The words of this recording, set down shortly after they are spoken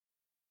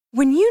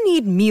When you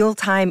need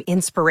mealtime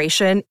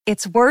inspiration,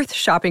 it's worth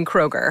shopping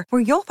Kroger,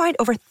 where you'll find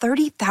over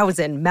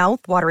 30,000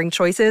 mouth-watering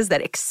choices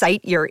that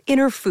excite your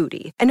inner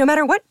foodie. And no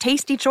matter what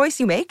tasty choice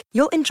you make,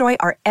 you'll enjoy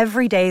our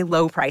everyday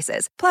low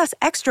prices, plus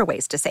extra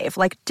ways to save,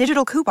 like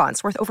digital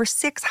coupons worth over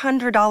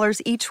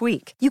 $600 each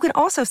week. You can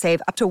also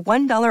save up to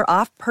 $1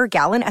 off per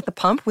gallon at the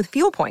pump with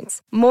fuel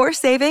points. More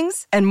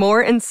savings and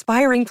more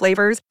inspiring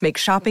flavors make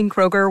shopping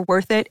Kroger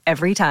worth it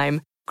every time.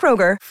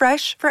 Kroger,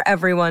 fresh for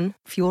everyone.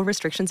 Fuel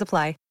restrictions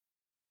apply.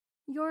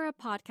 You're a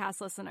podcast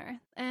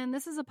listener, and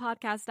this is a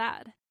podcast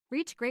ad.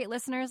 Reach great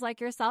listeners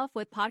like yourself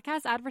with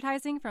podcast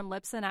advertising from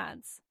Libsyn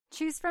Ads.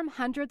 Choose from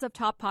hundreds of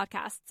top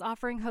podcasts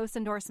offering host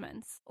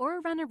endorsements, or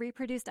run a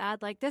reproduced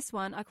ad like this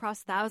one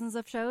across thousands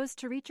of shows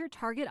to reach your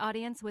target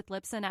audience with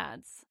Libsyn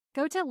Ads.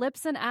 Go to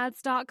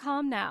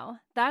libsynads.com now.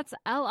 That's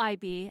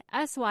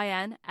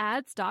LIBSYN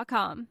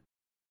ads.com.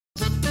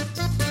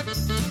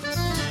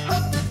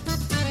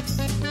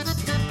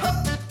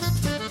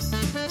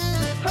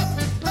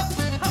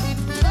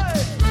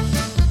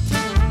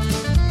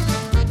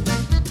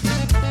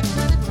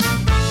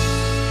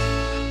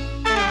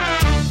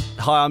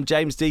 Hi, I'm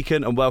James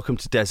Deacon and welcome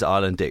to Desert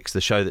Island Dicks, the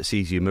show that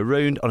sees you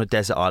marooned on a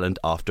desert island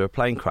after a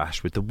plane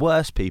crash with the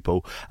worst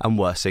people and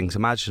worst things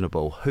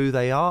imaginable. Who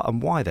they are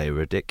and why they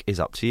were a dick is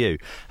up to you.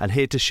 And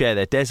here to share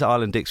their Desert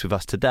Island Dicks with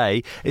us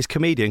today is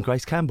comedian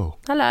Grace Campbell.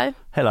 Hello.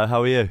 Hello,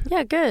 how are you?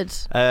 Yeah, good.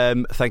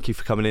 Thank you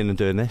for coming in and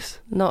doing this.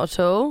 Not at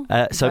all.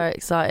 Very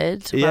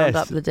excited to round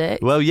up the dick.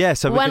 Well, yeah.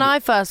 So when I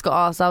first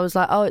got asked, I was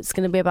like, oh, it's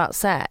going to be about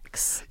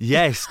sex.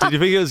 Yes. Did you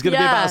think it was going to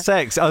be about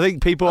sex? I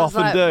think people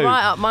often do.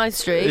 Right up my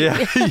street.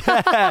 Yeah.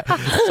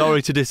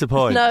 Sorry to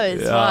disappoint. No,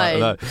 it's fine.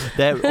 No.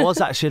 There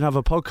was actually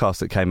another podcast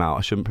that came out.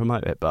 I shouldn't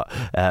promote it, but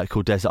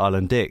called Desert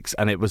Island Dicks,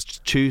 and it was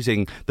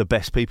choosing the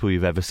best people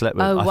you've ever slept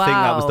with. Oh, I think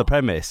that was the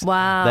premise.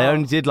 Wow. They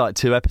only did like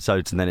 2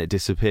 episodes and then it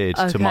disappeared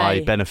to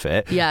my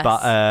benefit.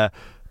 Yes.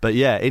 But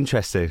yeah,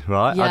 interesting,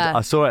 right? Yeah. I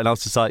saw it and I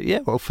was just like, yeah,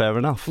 well, fair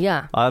enough.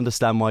 Yeah. I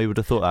understand why you would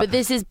have thought that. But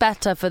this is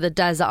better for the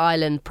desert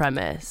island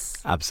premise.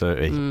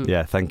 Absolutely.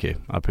 Yeah, thank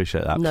you. I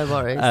appreciate that. No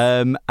worries.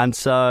 And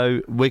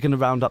so we're going to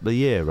round up the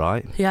year,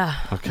 right? Yeah.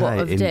 Okay, What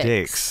of in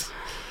dicks?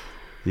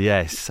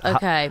 Yes.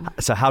 Okay.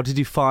 So how did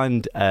you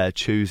find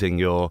choosing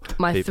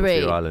my people 3?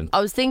 for your island?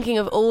 I was thinking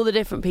of all the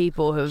different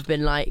people who have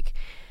been like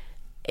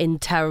in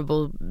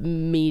terrible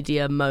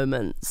media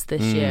moments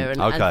this year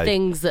and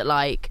things that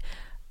like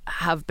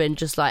have been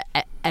just like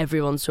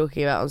everyone's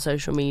talking about on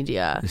social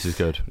media. This is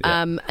good.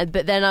 Yeah.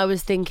 But then I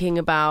was thinking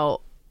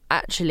about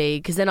actually,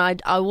 because then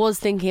I was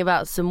thinking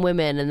about some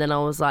women, and then I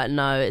was like,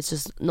 no, it's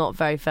just not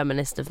very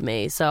feminist of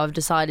me. So I've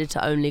decided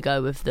to only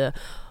go with the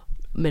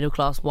middle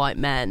class white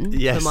men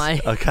for my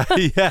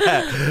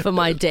for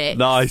my dick.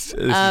 Nice.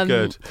 This is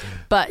good.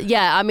 But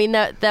yeah, I mean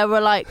there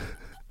were like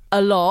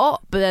a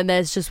lot, but then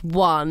there's just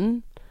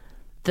one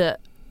that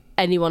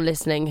anyone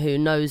listening who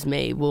knows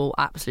me will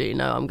absolutely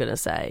know I'm gonna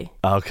say.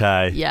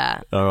 Okay. Yeah.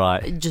 All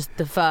right. Just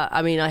the first.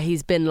 I mean,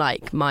 he's been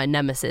like my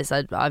nemesis.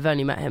 I've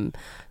only met him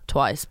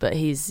twice, but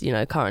he's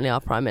currently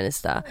our Prime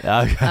Minister.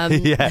 Okay.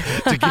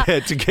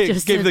 To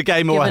give the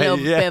game away. A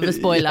bit of a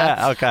spoiler.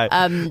 Yeah, okay.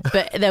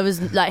 But there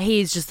was like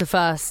he's just the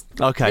first.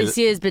 Okay. This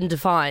year's been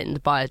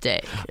defined by a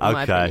dick, in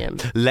my opinion.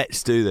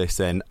 Let's do this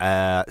then.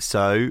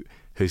 So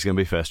who's going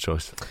to be first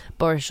choice?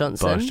 Boris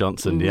Johnson. Boris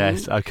Johnson,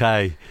 yes.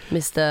 Okay.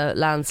 Mr.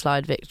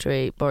 Landslide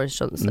Victory, Boris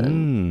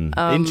Johnson.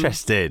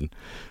 Interesting.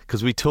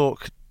 Because we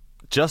talk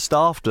just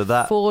after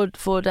that. 4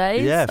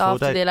 days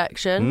after the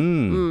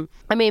election.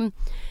 I mean,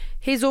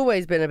 he's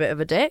always been a bit of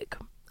a dick,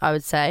 I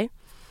would say.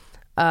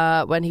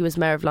 When he was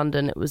Mayor of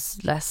London, it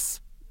was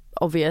less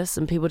obvious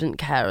and people didn't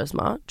care as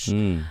much.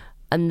 And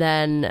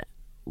then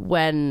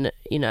when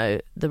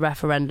the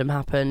referendum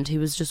happened, he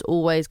was just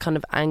always kind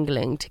of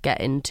angling to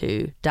get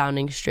into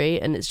Downing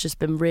Street, and it's just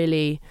been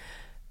really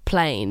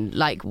plain.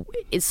 Like,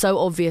 it's so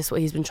obvious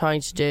what he's been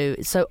trying to do.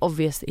 It's so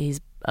obvious that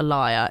he's a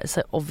liar. It's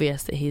so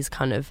obvious that he's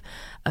kind of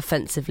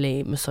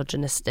offensively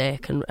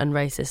misogynistic and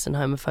racist and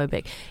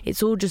homophobic.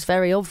 It's all just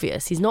very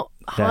obvious. He's not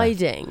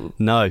hiding.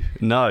 No.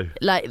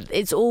 Like,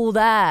 it's all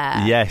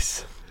there.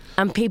 Yes.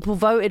 And people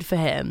voted for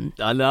him.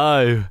 I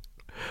know.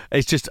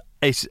 It's just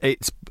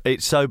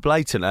it's so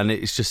blatant and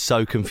it's just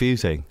so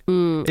confusing,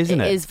 isn't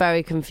it? It is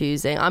very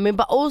confusing. I mean,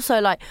 but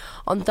also like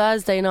on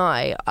Thursday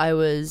night, I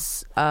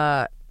was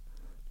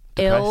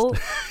ill.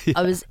 Yeah.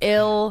 I was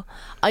ill.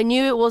 I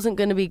knew it wasn't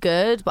going to be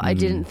good, but I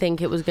didn't think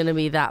it was going to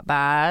be that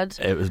bad.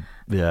 It was,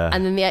 yeah.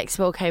 And then the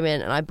Expo came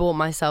in, and I bought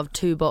myself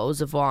 2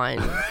 bottles of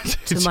wine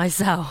to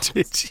myself.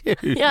 Did you?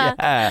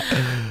 Yeah.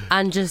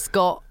 And just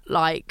got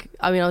like,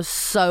 I mean, I was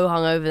so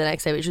hungover the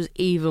next day, which was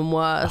even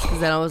worse because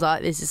then I was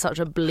like, this is such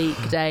a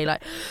bleak day.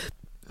 Like,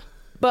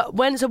 but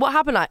so what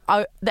happened?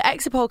 Like, the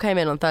exit poll came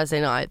in on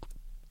Thursday night,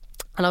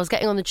 and I was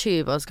getting on the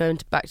tube. I was going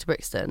back to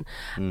Brixton,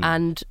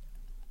 and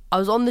I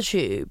was on the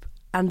tube,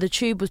 and the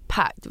tube was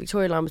packed. The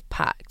Victoria line was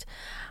packed,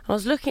 and I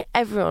was looking at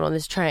everyone on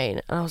this train,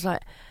 and I was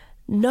like,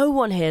 no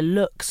one here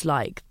looks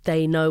like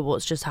they know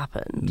what's just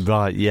happened.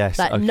 Right, yes,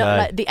 like, okay.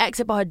 like the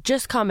exit bar had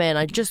just come in,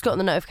 I just got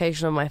the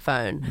notification on my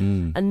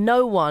phone, and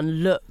no one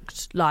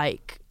looked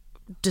like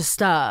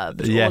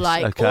disturbed, yes,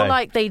 or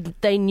like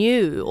they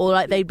knew, or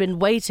like they'd been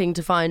waiting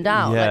to find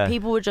out. Like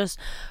people were just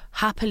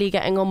happily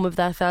getting on with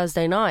their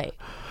Thursday night.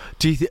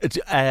 Do you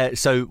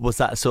so was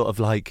that sort of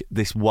like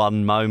this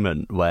one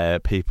moment where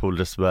people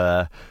just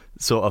were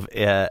sort of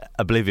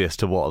oblivious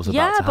to what was about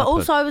to happen? Yeah, but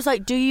also I was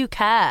like, do you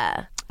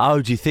care? Oh,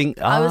 do you think...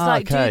 I was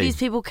like, do these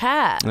people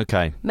care?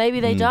 Okay. Maybe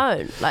they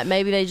don't. Like,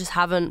 maybe they just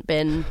haven't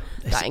been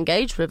that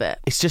engaged with it.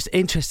 It's just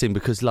interesting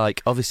because, like,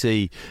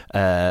 obviously...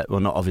 well,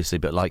 not obviously,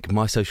 but, like,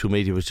 my social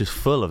media was just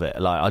full of it.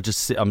 Like,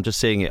 I'm just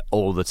seeing it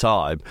all the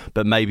time.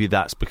 But maybe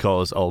that's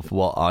because of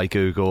what I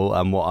Google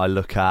and what I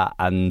look at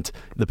and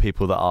the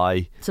people that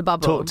I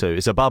talk to.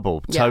 It's a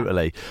bubble,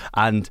 totally.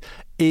 And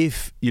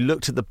if you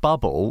looked at the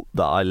bubble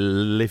that I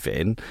live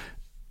in,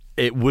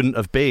 it wouldn't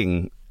have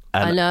been...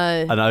 I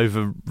know. An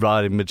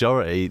overriding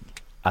majority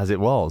as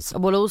it was.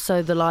 Well,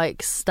 also the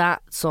like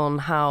stats on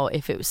how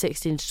if it was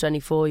 16 to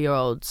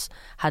 24-year-olds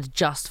had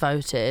just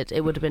voted,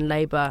 it would have been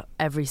Labour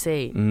every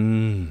seat.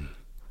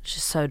 Which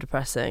is so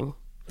depressing.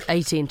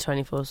 18 to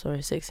 24, sorry,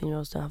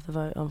 16-year-olds don't have the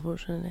vote,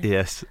 unfortunately.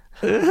 Yes.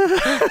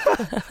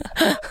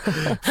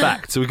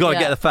 Facts. We've got to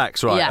get the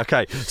facts right. Yeah.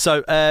 Okay.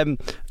 So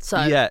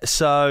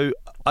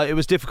it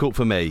was difficult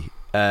for me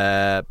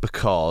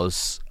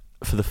because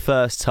for the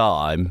first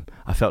time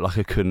I felt like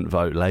I couldn't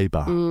vote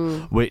Labour,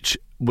 which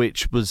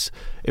was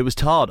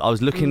hard. I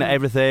was looking at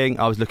everything.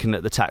 I was looking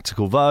at the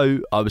tactical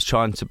vote. I was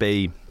trying to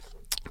be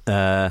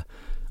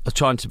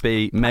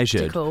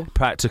measured,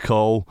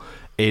 practical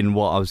in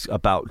what I was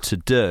about to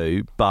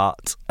do.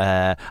 But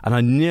and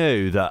I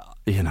knew that,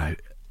 you know,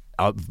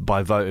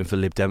 by voting for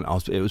Lib Dem,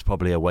 it was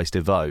probably a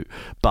wasted vote.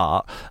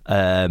 But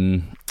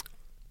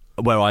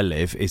where I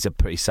live is a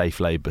pretty safe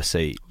Labour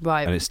seat,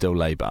 right, and it's still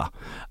Labour.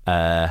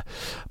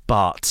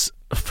 But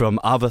from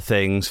other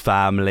things,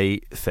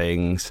 family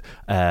things,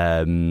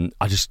 I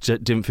just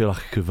didn't feel like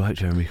I could vote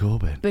Jeremy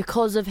Corbyn.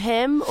 Because of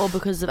him, or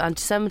because of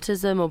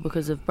anti-Semitism, or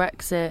because of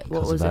Brexit?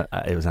 What was it?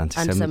 It was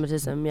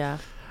anti-Semitism, yeah.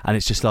 And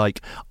it's just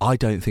like, I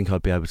don't think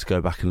I'd be able to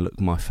go back and look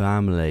my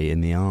family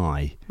in the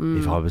eye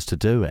if I was to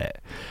do it.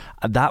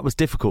 And that was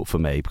difficult for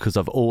me because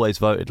I've always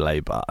voted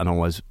Labour and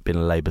always been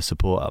a Labour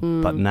supporter.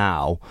 But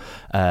now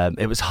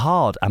it was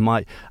hard. And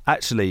my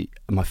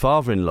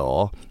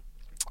father-in-law,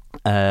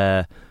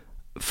 for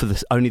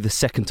only the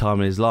second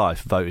time in his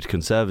life, voted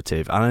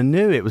Conservative. And I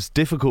knew it was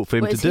difficult for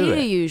him to do it. Was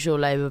he a usual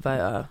Labour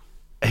voter?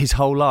 His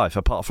whole life,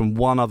 apart from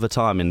one other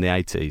time in the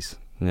 80s.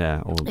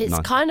 Yeah. It's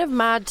kind of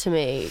mad to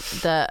me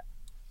that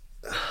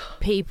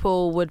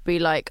people would be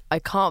like, I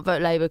can't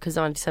vote Labour because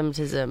of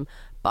anti-Semitism,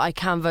 but I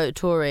can vote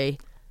Tory.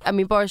 I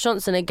mean, Boris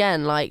Johnson,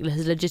 again, like,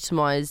 has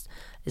legitimised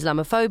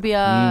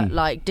Islamophobia,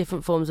 like,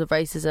 different forms of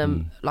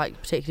racism, like,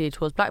 particularly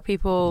towards black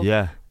people.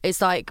 Yeah.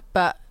 It's like,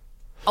 but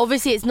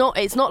obviously it's not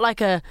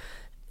like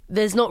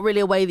there's not really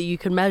a way that you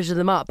can measure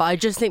them up, but I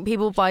just think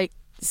people, by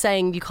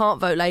saying you can't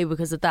vote Labour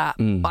because of that,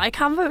 but I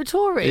can vote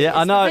Tory. Yeah,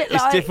 I know,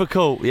 it's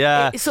difficult,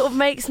 yeah. It sort of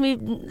makes me,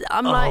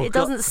 it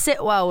doesn't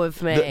sit well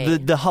with me.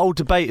 The whole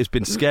debate has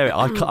been scary.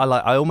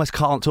 I almost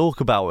can't talk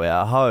about it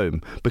at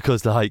home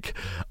because, like,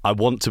 I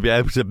want to be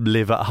able to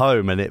live at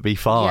home and it be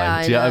fine.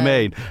 Yeah, do you know what I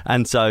mean?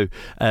 And so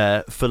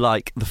for,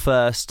 like, the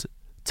first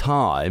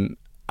time,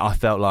 I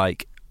felt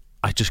like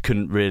I just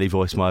couldn't really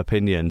voice my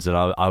opinions, and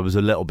I was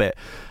a little bit...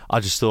 I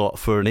just thought,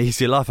 for an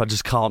easier life, I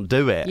just can't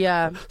do it.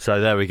 Yeah.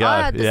 So there we go.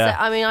 I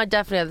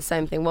definitely had the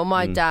same thing. Well,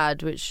 my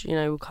dad, which, you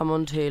know, we'll come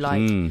on to,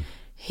 like,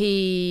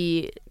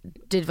 he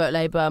did vote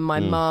Labour. My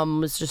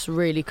mum was just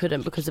really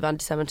couldn't because of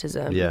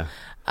anti-Semitism. Yeah.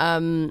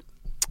 And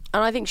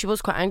I think she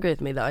was quite angry with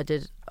me that I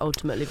did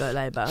ultimately vote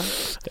Labour.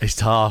 It's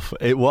tough.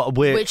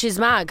 Which is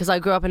mad, because I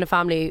grew up in a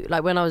family,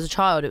 like, when I was a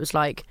child, it was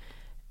like,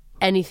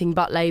 anything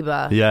but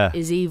Labour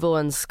is evil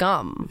and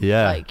scum.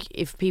 Yeah. Like,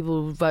 if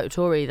people vote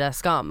Tory, they're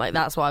scum. Like,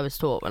 that's what I was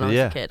taught when I was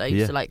a kid. I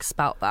used to, like,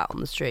 spout that on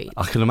the street.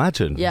 I can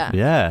imagine. Yeah.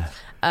 Yeah.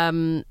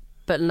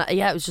 But,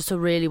 yeah, it was just a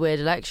really weird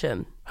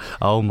election.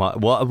 Oh, my...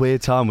 What a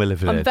weird time we're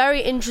living in. I'm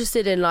very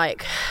interested in,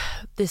 like,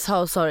 this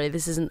whole... Sorry,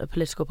 this isn't a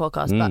political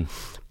podcast, but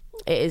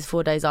it is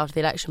 4 days after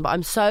the election. But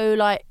I'm so,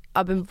 like...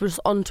 I've been just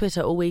on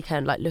Twitter all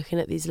weekend, like, looking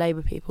at these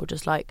Labour people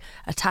just, like,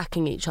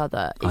 attacking each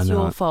other. It's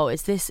your fault.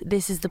 It's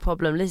this is the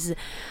problem.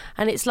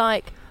 And it's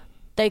like,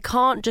 they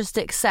can't just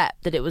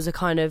accept that it was a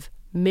kind of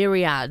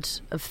myriad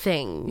of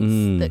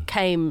things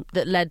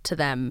that led to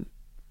them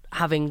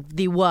having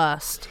the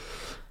worst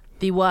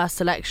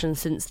election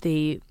since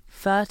the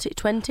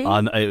 20?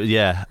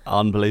 Yeah,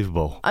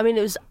 unbelievable. I mean,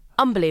 it was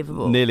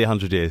unbelievable. Nearly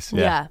 100 years.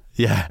 Yeah.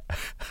 Yeah.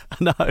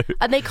 No.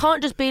 And they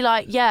can't just be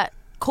like, yeah,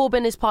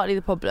 Corbyn is partly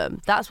the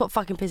problem. That's what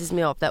fucking pisses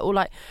me off. They're all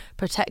like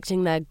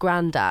protecting their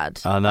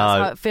granddad. I know.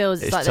 That's how it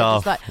feels. It's like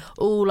tough. they're just like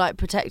all like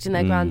protecting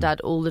their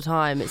granddad all the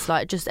time. It's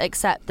like, just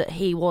accept that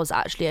he was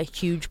actually a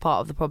huge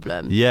part of the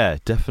problem. Yeah,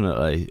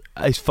 definitely.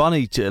 It's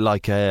funny to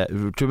like. Do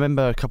you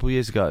remember a couple of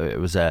years ago? It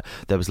was there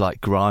was like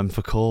grime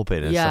for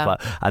Corbyn and stuff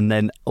like that. And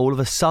then all of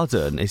a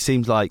sudden, it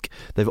seems like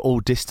they've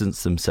all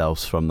distanced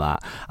themselves from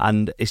that.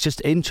 And it's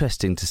just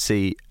interesting to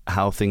see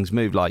how things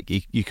move. Like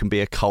you can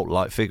be a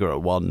cult-like figure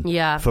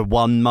for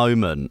one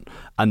moment,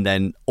 and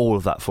then all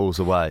of that falls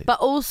away. But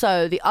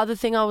also, the other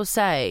thing I will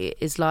say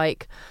is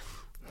like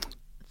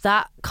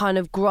that kind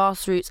of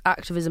grassroots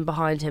activism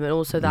behind him, and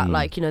also that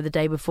like, you know, the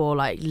day before,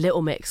 like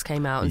Little Mix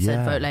came out and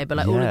said vote Labour,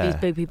 like all of these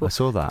big people. I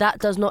saw that. That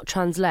does not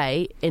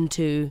translate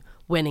into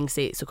winning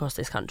seats across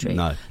this country.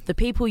 No. The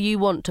people you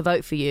want to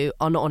vote for you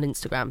are not on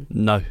Instagram.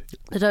 No.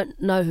 They don't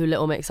know who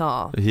Little Mix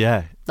are.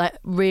 Yeah. Like,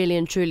 really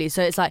and truly.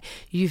 So it's like,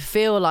 you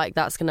feel like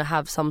that's going to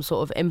have some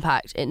sort of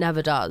impact. It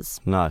never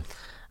does. No.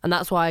 And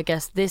that's why I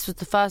guess this was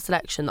the first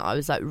election that I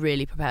was like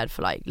really prepared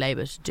for like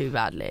Labour to do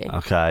badly.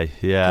 Okay,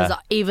 yeah.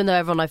 Because even though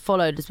everyone I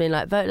followed has been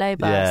like, vote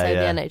Labour, save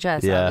the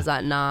NHS, I was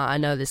like, nah, I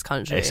know this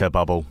country. It's a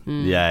bubble.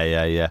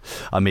 Yeah.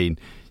 I mean,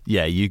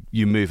 yeah,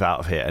 you move out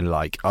of here, and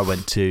like I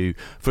went to,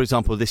 for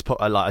example, I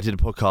did a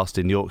podcast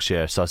in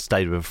Yorkshire, so I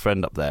stayed with a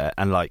friend up there,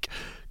 and like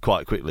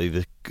quite quickly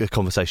the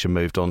conversation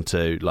moved on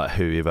to like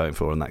who you're voting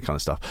for and that kind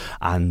of stuff,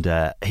 and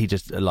he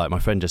just like my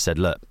friend just said,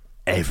 look,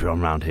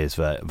 everyone around here is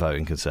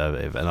voting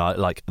Conservative, and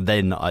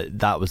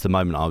that was the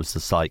moment I was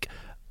just like,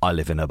 I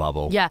live in a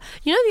bubble. Yeah.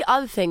 You know, the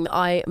other thing that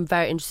I am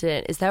very interested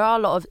in is there are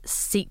a lot of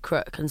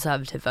secret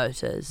Conservative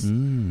voters.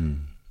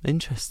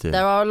 Interesting.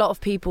 There are a lot of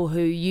people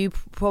who you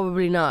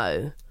probably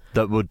know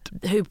that would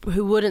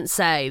who wouldn't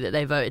say that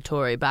they voted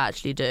Tory but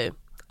actually do.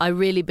 I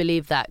really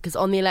believe that, because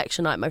on the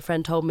election night my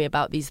friend told me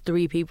about these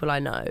 3 people I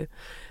know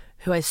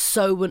who I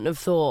so wouldn't have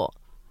thought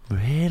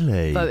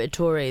voted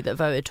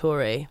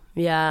Tory.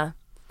 Yeah.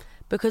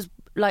 Because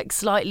like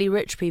slightly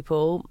rich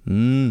people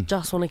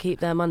just want to keep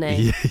their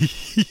money.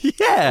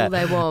 Yeah. All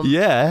they want.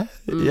 Yeah.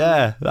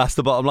 Yeah. That's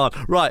the bottom line.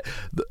 Right.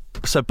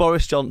 So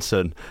Boris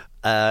Johnson,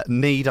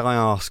 need I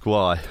ask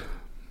why?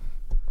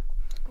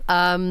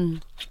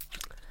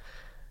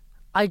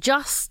 I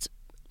just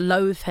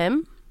loathe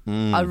him.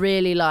 I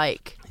really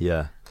like.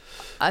 Yeah.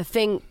 I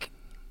think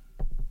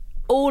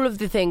all of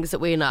the things that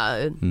we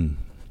know.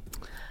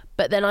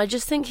 But then I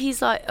just think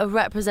he's like a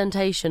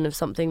representation of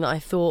something that I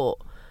thought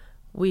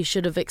we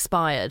should have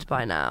expired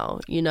by now.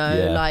 You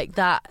know, like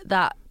that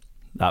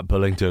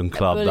Bullingdon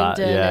club,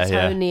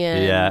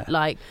 Etonian,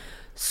 like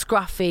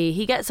scruffy.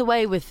 He gets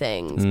away with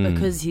things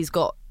because he's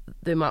got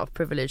the amount of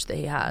privilege that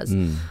he has.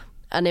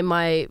 And in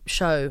my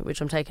show,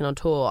 which I'm taking on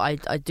tour, I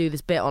do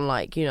this bit on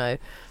like, you know,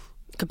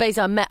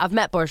 basically I've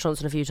met Boris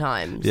Johnson a few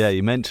times. Yeah,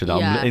 you mentioned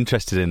I'm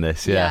interested in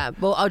this. Yeah.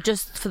 Well, I'll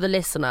just, for the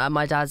listener,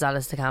 my dad's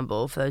Alistair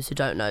Campbell, for those who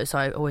don't know, so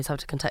I always have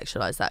to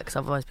contextualise that, because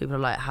otherwise people are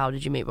like, how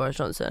did you meet Boris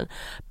Johnson?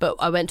 But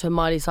I went to a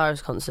Miley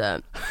Cyrus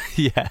concert.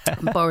 Yeah.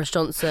 And Boris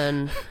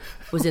Johnson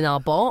was in our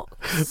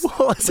box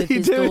with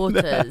his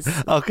daughters.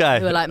 Okay.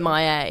 Who were like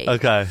my age.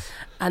 Okay.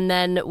 And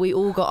then we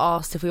all got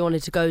asked if we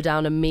wanted to go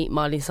down and meet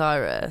Miley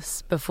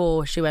Cyrus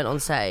before she went on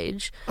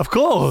stage. Of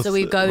course. So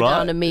we go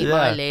down and meet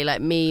Miley,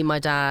 like me, my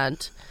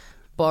dad,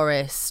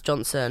 Boris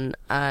Johnson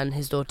and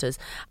his daughters.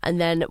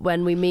 And then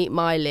when we meet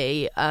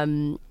Miley,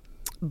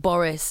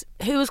 Boris,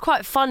 who was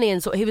quite funny,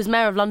 and he was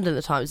mayor of London at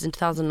the time, it was in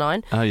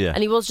 2009. Oh yeah.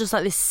 And he was just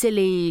like this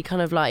silly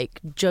kind of like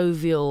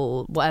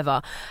jovial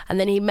whatever. And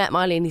then he met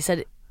Miley and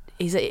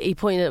he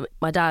pointed at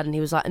my dad and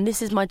he was like, and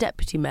this is my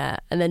deputy mayor.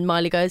 And then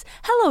Miley goes,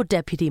 hello,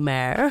 deputy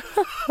mayor.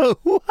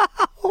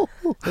 Wow.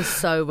 It was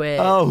so weird.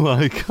 Oh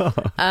my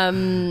God.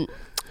 And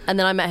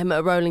then I met him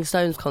at a Rolling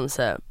Stones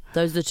concert.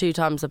 Those are the 2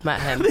 times I've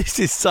met him. This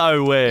is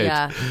so weird.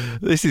 Yeah.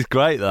 This is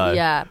great though.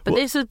 Yeah. But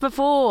this was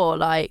before,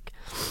 like,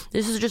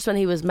 this was just when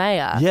he was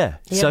mayor. Yeah.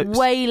 He had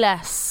way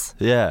less.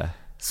 Yeah.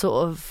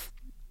 Sort of.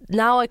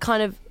 Now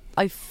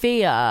I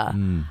fear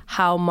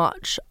how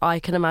much I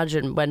can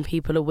imagine when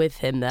people are with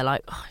him. They're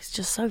like, oh, he's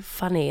just so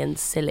funny and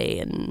silly.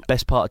 And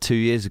best part of 2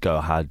 years ago,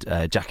 I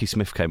had Jackie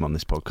Smith came on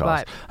this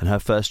podcast, and her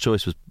first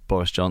choice was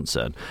Boris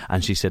Johnson,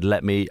 and she said,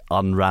 let me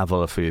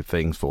unravel a few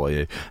things for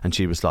you. And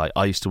she was like,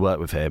 I used to work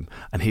with him,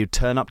 and he would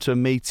turn up to a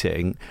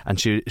meeting, and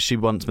she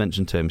once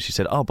mentioned to him, she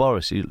said, oh,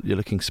 Boris, you're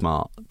looking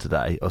smart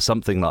today, or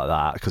something like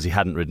that, because he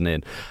hadn't ridden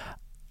in.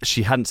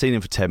 She hadn't seen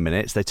him for 10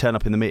 minutes. They turn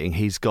up in the meeting.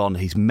 He's gone.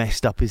 He's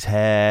messed up his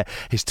hair.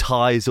 His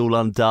tie's all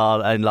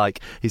undone. And,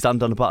 like, he's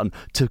undone a button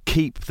to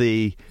keep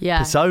the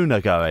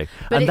persona going.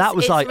 But and that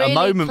was, like, really a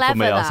moment for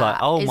me. I was like,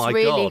 oh, my God. It's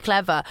really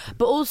clever.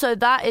 But also,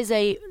 that is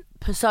a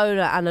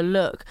persona and a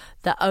look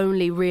that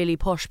only really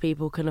posh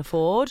people can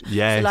afford.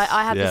 Yes. So, like,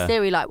 I had this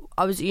theory. Like,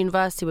 I was at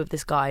university with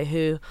this guy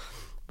who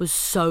was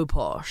so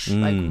posh,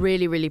 like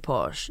really, really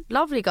posh.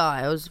 Lovely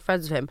guy, I was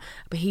friends with him,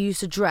 but he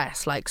used to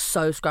dress like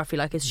so scruffy,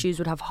 like his shoes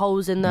would have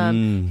holes in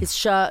them, his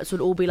shirts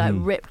would all be like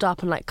ripped up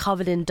and like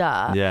covered in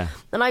dirt. Yeah.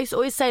 And I used to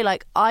always say,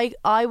 like,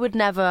 I would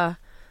never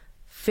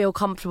feel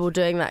comfortable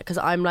doing that because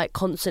I'm like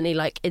constantly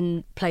like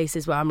in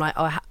places where I'm like,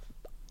 oh,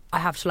 I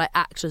have to like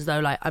act as though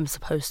like I'm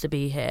supposed to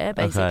be here,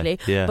 basically.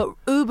 Okay, yeah. But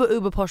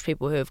uber posh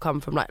people who have come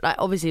from like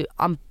obviously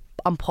I'm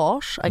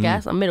posh, I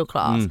guess. I'm middle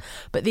class.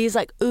 But these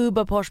like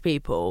uber posh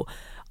people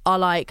are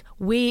like,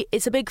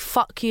 it's a big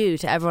fuck you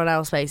to everyone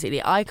else,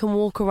 basically. I can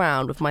walk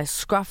around with my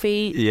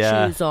scruffy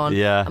shoes on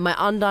and my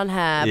undone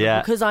hair,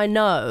 but because I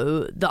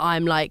know that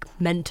I'm like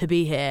meant to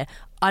be here,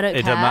 I don't care.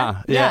 It doesn't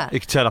matter. Yeah. You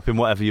can turn up in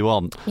whatever you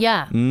want.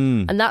 Yeah.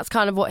 And that's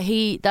kind of what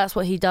he does.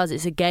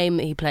 It's a game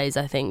that he plays,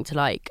 I think, to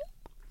like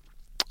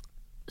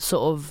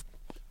sort of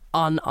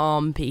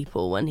unarm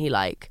people when he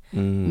like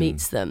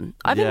meets them.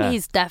 I think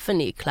he's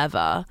definitely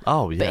clever.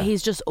 Oh yeah. But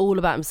he's just all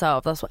about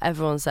himself. That's what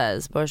everyone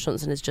says. Boris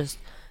Johnson is just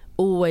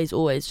always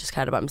just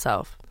cared about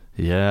himself.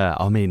 Yeah,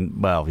 I mean,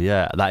 well,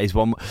 yeah, that is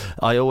one.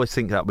 I always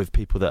think that with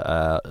people that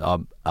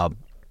are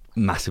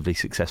massively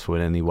successful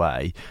in any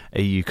way,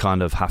 you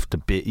kind of have to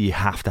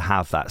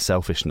have that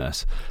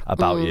selfishness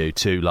about you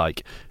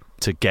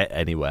to get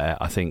anywhere,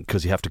 I think,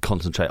 because you have to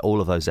concentrate all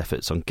of those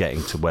efforts on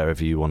getting to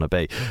wherever you want to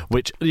be,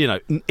 which, you know,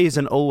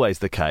 isn't always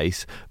the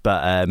case,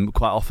 but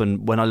quite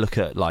often when I look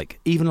at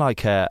even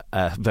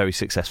a very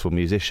successful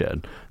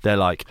musician,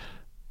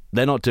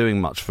 they're not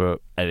doing much for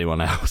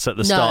anyone else at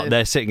the start.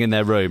 They're sitting in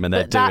their room and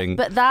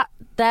But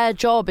their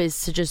job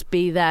is to just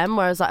be them,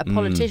 whereas like a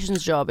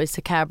politician's job is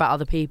to care about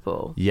other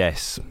people.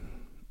 Yes.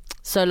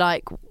 So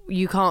like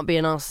you can't be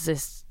a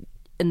narcissist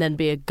and then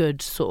be a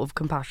good sort of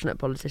compassionate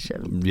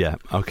politician. Yeah,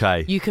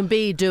 okay. You can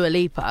be Dua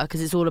Lipa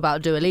because it's all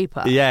about Dua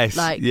Lipa. Yes,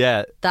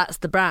 that's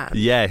the brand.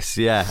 Yes,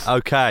 yeah,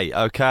 okay.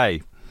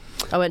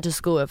 I went to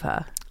school with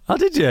her. Oh,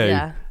 did you?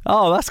 Yeah.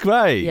 Oh, that's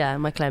great. Yeah,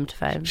 my claim to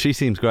fame. She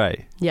seems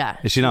great. Yeah.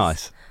 Is she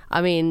nice?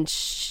 I mean,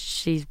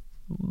 she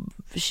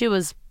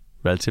was...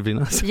 Relatively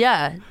nice?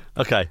 Yeah.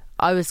 Okay.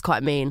 I was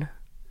quite mean.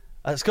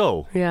 At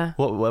school? Yeah.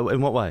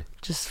 In what way?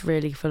 Just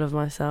really full of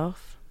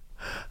myself.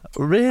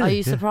 Really? Are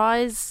you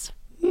surprised?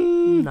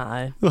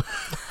 No.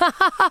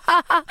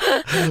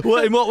 Well,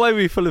 in what way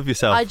were you full of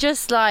yourself? I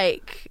just I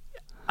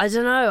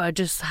don't know, I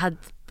just had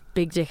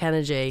big dick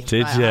energy.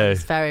 Did you? I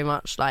was very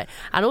much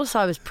and also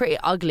I was pretty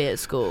ugly at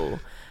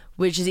school,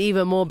 which is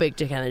even more big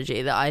dick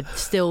energy, that I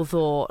still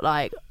thought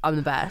I'm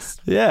the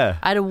best. Yeah.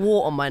 I had a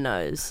wart on my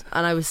nose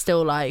and I was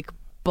still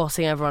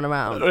bossing everyone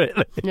around.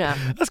 Really? Yeah.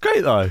 That's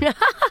great though.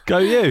 Go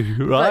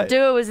you, right? But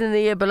Dua was in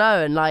the year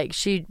below and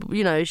she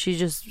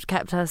just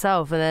kept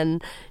herself, and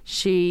then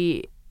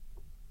she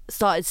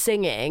started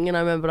singing, and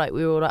I remember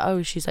we were all like,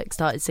 oh, she's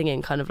started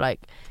singing, kind of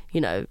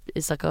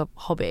it's like a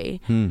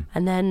hobby.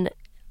 And then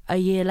a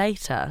year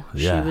later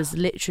she was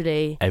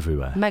literally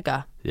everywhere,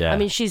 mega. Yeah. I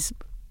mean, she's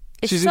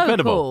so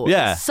incredible. cool.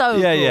 Yeah. It's so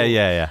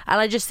yeah. And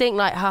I just think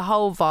her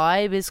whole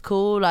vibe is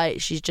cool.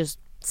 She just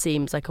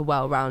seems like a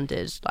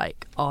well-rounded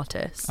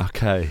artist.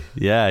 Okay.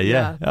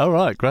 Yeah. All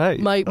right, great.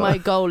 My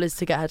goal is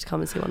to get her to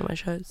come and see one of my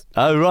shows.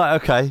 Oh right,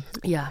 okay.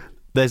 Yeah.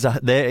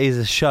 There is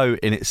a show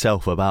in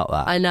itself about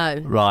that. I know.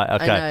 Right,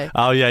 okay. I know.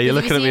 Oh yeah, you're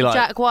looking at me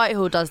Jack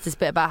Whitehall does this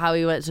bit about how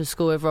he went to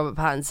school with Robert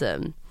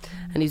Pattinson,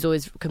 and he's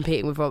always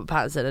competing with Robert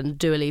Pattinson, and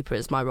Dua Lipa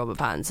is my Robert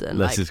Pattinson.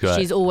 This is great.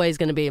 She's always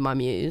going to be my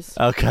muse.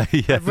 Okay,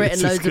 yeah. I've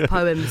written loads of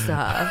poems to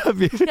her.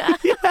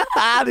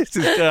 This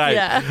is great.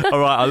 Yeah. All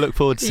right, I look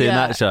forward to seeing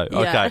that show.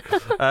 Yeah.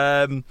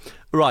 Okay.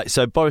 Right,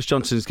 so Boris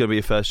Johnson is going to be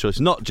your first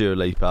choice, not Dua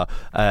Lipa.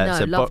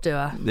 Love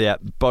Dua. Yeah,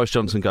 Boris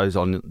Johnson goes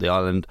on the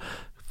island.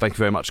 Thank you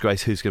very much,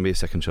 Grace. Who's going to be your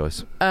second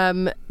choice?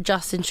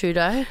 Justin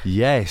Trudeau.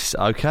 Yes,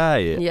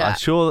 okay. Yeah.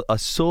 I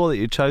saw that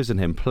you'd chosen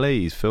him.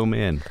 Please, fill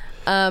me in.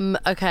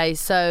 Okay,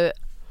 so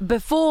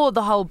before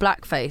the whole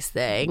blackface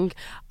thing,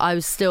 I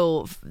was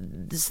still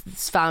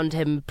found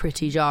him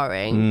pretty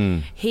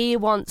jarring. He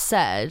once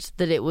said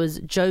that it was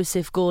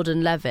Joseph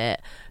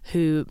Gordon-Levitt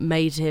who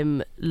made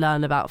him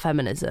learn about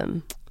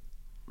feminism.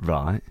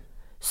 Right.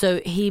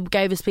 So he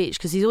gave a speech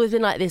because he's always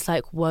been this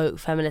woke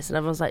feminist, and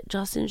everyone's like,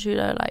 Justin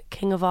Trudeau,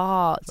 king of our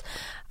hearts.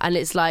 And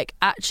it's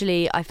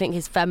actually I think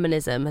his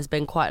feminism has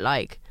been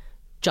quite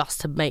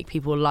just to make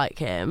people like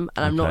him,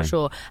 and I'm not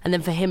sure. And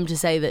then for him to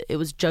say that it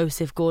was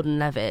Joseph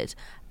Gordon-Levitt,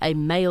 a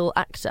male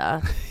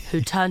actor, who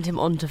turned him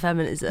on to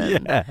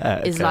feminism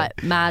is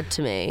mad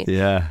to me.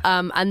 Yeah.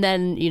 And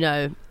then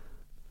the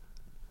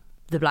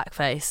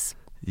blackface.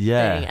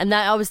 Yeah. Thing. And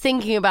that I was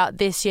thinking about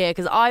this year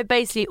because I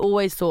basically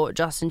always thought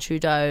Justin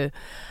Trudeau,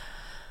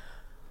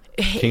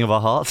 king of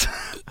our hearts.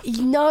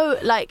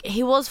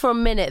 He was for a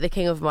minute the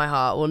king of my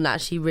heart. Well,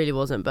 actually, he really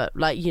wasn't, but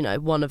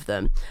one of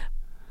them.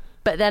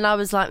 But then I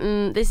was like,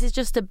 this is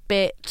just a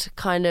bit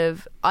kind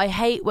of. I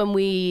hate when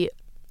we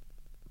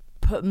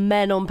put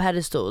men on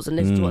pedestals and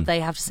listen to what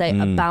they have to say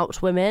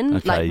about women.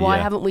 Okay, why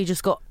haven't we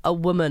just got a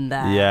woman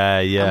there?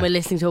 Yeah. And we're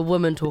listening to a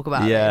woman talk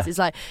about this.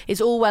 It's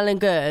it's all well and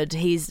good.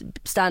 He's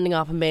standing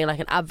up and being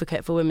an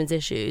advocate for women's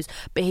issues,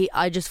 but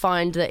I just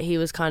find that he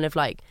was kind of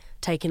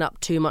taking up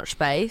too much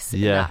space.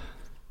 Yeah.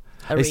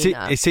 In that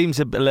arena. It seems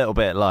a little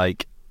bit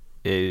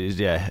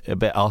a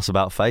bit arse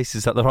about face.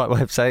 Is that the right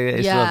way of saying it?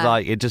 It's sort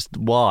of it just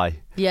why?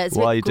 Yeah, it's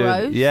why a bit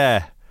gross.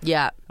 Yeah.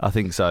 Yeah. I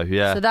think so,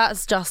 yeah. So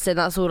that's Justin.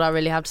 That's all I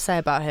really have to say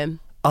about him.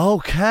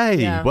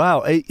 Okay. Yeah.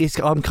 Wow.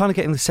 I'm kind of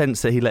getting the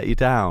sense that he let you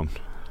down.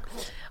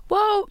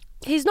 Well,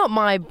 he's not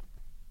my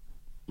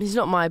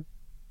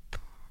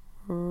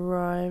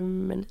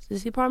prime minister.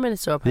 Is he prime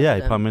minister or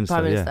president? Yeah, prime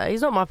minister. Yeah.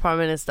 He's not my prime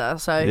minister,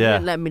 so he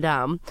didn't let me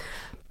down.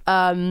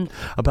 But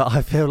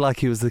I feel like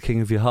he was the king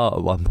of your heart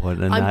at one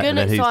point. And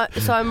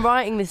so I'm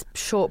writing this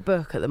short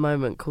book at the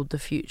moment called The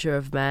Future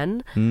of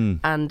Men,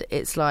 and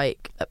it's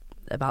like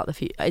about the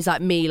future. It's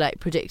like me like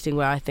predicting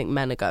where I think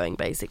men are going,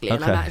 basically.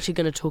 And I'm actually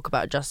going to talk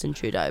about Justin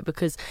Trudeau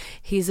because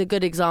he's a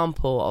good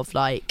example of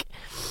like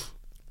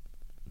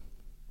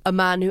a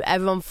man who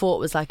everyone thought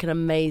was like an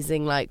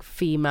amazing like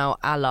female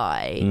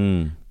ally,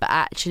 but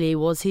actually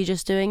was he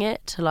just doing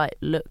it to like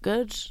look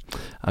good?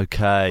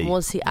 Okay.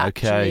 Was he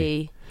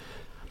actually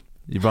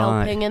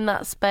helping in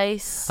that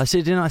space?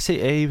 Didn't I see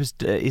he was?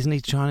 Isn't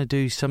he trying to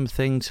do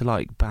something to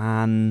like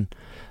ban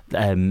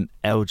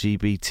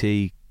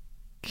LGBTQ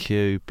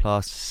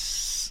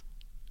plus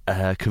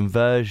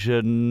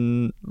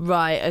conversion?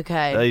 Right.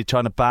 Okay. Are you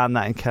trying to ban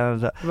that in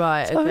Canada?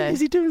 Right. So, okay.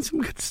 Is he doing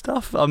some good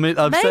stuff? I mean,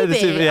 I'm Maybe.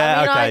 saying this.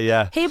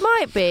 Yeah. He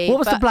might be. What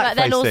was the blackface But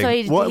then also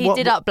thing? he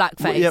did up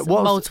blackface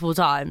multiple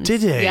times.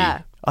 Did he?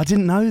 Yeah. I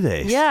didn't know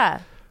this.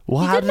 Yeah.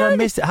 Well, how did I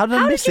miss it? How did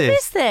I miss you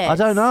miss this? I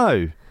don't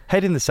know.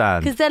 Head in the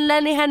sand. Because then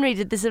Lenny Henry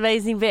did this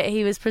amazing bit.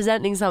 He was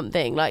presenting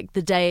something like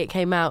the day it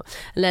came out.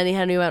 And Lenny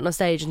Henry went on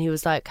stage and he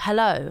was like,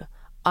 "Hello,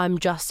 I'm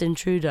Justin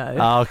Trudeau."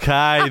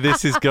 Okay,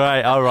 this is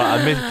great. All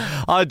right,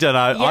 I don't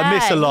know. Yeah, I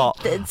miss a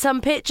lot.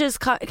 Some pictures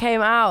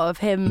came out of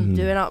him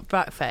doing up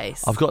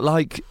blackface. I've got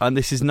and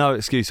this is no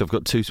excuse, I've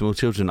got 2 small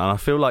children, and I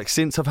feel like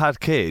since I've had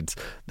kids,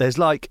 there's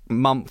like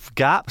month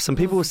gaps, and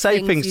people will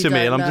say things to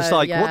me, and I'm just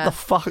like, what the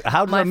fuck?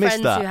 How did I miss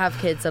that? My friends who have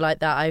kids are like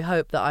that. I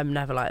hope that I'm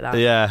never like that.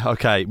 Yeah,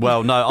 okay.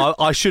 Well, no,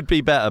 I should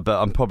be better,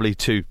 but I'm probably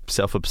too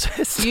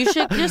self-obsessed. You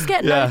should just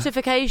get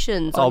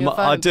notifications on your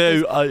phone. I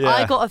do.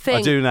 I got a thing.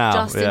 I do now.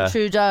 Justin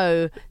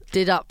Trudeau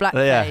did up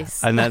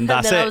blackface. And then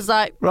that's and then it. I was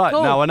like, right,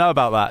 cool. now I know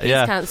about that. He's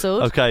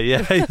cancelled. Okay,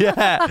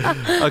 yeah.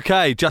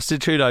 Okay, Justin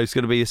Trudeau's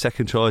going to be your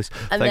second choice.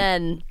 And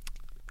then...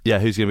 Yeah,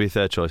 who's going to be your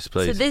third choice,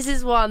 please? So this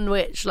is one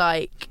which,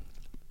 like,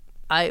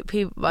 my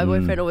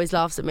boyfriend always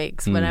laughs at me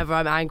because whenever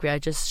I'm angry, I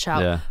just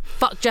shout,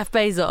 "Fuck Jeff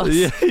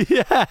Bezos."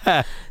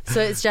 Yeah.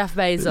 So it's Jeff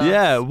Bezos.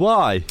 Yeah,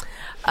 why?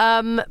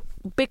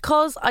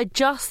 Because I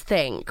just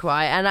think,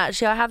 right, and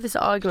actually I have this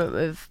argument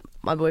with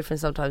my boyfriend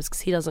sometimes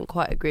because he doesn't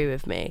quite agree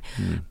with me.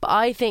 But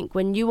I think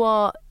when you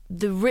are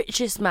the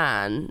richest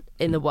man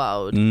in the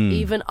world,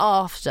 even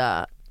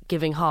after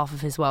giving half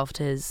of his wealth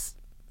to his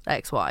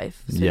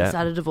ex-wife, so he's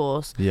had a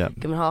divorce,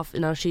 given half,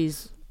 now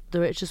she's the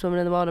richest woman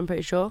in the world, I'm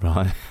pretty sure.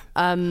 Right.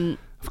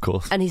 Of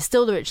course. And he's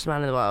still the richest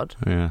man in the world.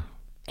 Yeah.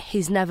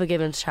 He's never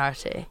given to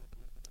charity.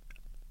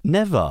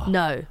 Never?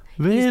 No.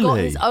 Really? He's got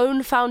his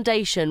own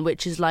foundation,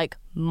 which is like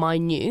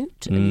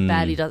minute, and he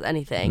barely does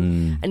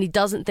anything. And he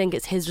doesn't think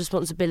it's his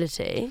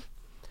responsibility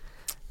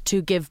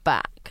to give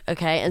back,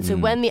 okay? And so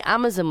when the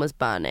Amazon was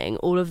burning,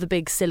 all of the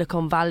big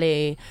Silicon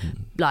Valley,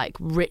 like,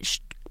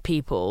 rich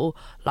people,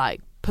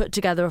 like, put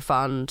together a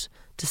fund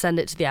to send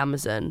it to the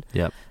Amazon.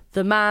 Yep.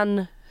 The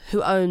man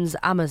who owns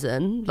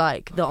Amazon,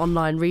 like the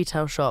online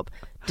retail shop,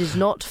 did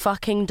not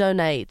fucking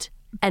donate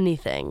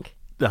anything.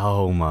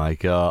 Oh my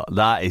God,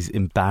 that is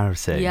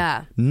embarrassing.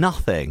 Yeah.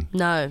 Nothing.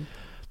 No.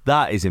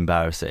 That is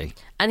embarrassing.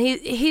 And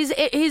he's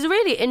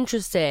really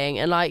interesting,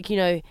 and like, you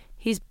know,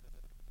 he's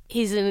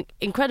an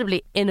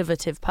incredibly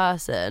innovative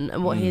person,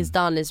 and what he has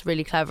done is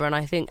really clever, and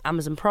I think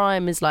Amazon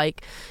Prime is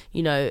like,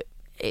 you know,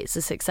 it's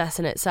a success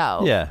in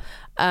itself. Yeah.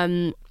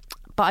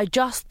 But I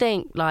just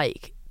think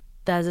like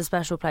there's a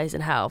special place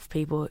in hell for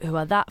people who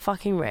are that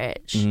fucking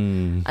rich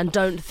and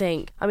don't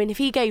think. I mean, if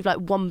he gave like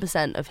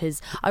 1% of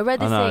his, I read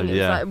this thing. It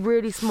was like a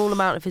really small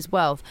amount of his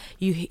wealth.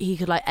 He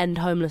could like end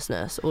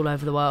homelessness all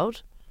over the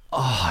world.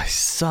 Oh, it's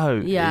so.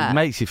 Yeah. It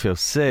makes you feel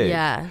sick.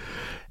 Yeah.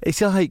 It's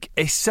so like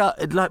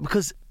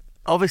because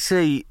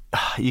obviously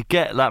you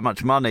get that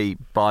much money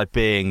by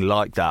being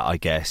like that, I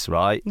guess,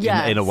 right?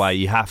 Yeah. In a way,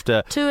 you have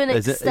to. To an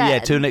extent. Yeah,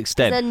 to an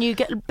extent. Then you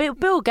get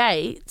Bill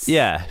Gates.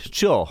 Yeah,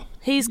 sure.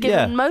 He's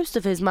given most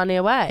of his money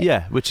away.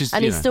 Yeah, which is...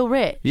 And he's still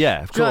rich.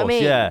 Yeah, of course, Do you know what I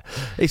mean? Yeah.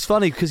 It's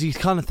funny because you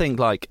kind of think,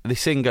 like,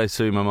 this thing goes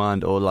through my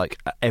mind, or, like,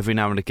 every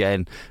now and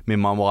again, me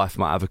and my wife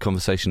might have a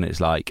conversation, it's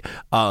like,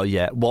 oh,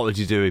 yeah, what would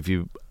you do if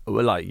you...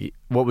 Like,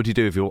 what would you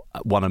do if you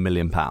won £1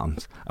 million?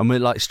 And we're,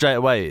 like, straight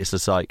away, it's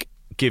just like,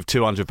 give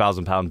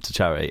 £200,000 to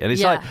charity. And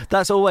it's like,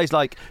 that's always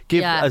like,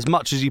 give as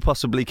much as you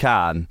possibly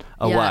can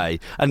away.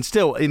 And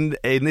still, in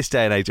this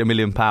day and age, £1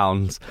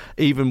 million,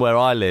 even where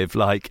I live,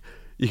 like...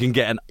 You can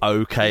get an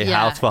okay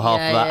house for half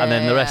of that, and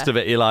then the rest of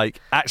it, you're like,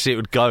 actually, it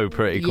would go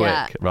pretty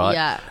quick, right?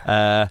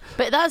 Yeah.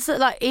 But that's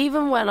like,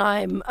 even when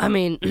I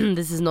mean,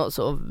 this is not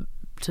sort of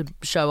to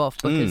show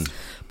off, because,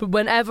 but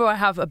whenever I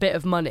have a bit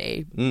of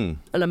money and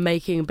I'm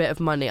making a bit of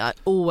money, I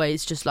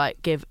always just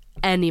like give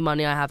any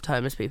money I have to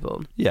homeless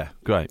people. Yeah,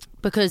 great.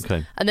 Because,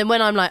 and then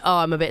when I'm like, oh,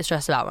 I'm a bit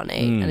stressed about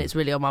money and it's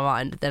really on my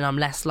mind, then I'm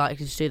less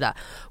likely to do that.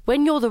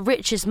 When you're the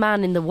richest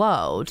man in the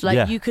world,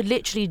 like you could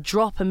literally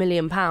drop £1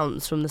 million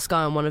from the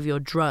sky on one of your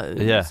drones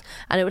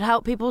and it would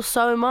help people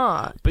so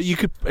much. But you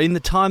could, in the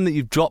time that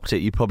you've dropped it,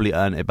 you probably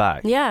earn it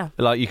back. Yeah.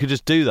 Like, you could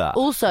just do that.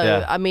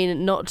 Also, I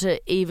mean, not to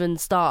even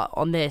start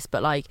on this,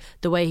 but like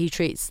the way he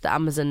treats the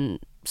Amazon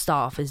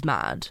staff is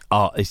mad.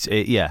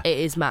 It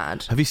is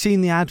mad. Have you seen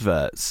the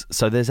adverts?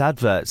 So there's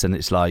adverts and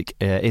it's like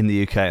in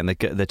the UK and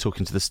they're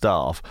talking to the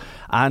staff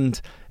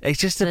and it's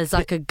just there's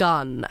like a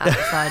gun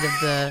outside of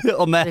the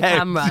on their the head.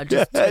 camera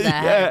just to their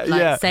head,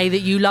 like say that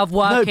you love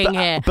working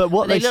here. But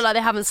what they look like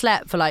they haven't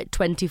slept for like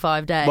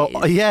 25 days.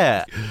 Well,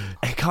 yeah,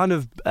 it kind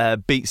of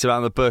beats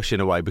around the bush in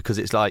a way because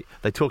it's like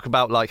they talk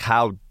about like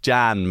how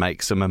Jan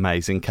makes some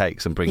amazing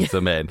cakes and brings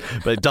them in,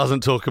 but it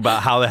doesn't talk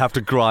about how they have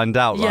to grind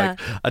out like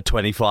a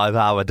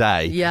 25-hour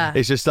day. Yeah,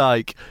 it's just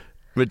like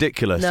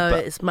ridiculous. No,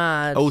 but it's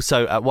mad.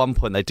 Also, at one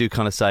point they do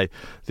kind of say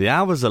the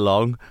hours are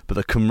long, but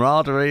the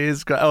camaraderie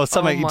is great, or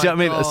something. Do you know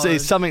what I mean?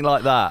 It's something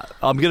like that.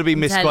 I'm going to be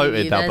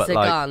misquoted now, but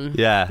like, gun.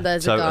 Yeah,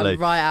 there's totally. a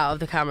gun right out of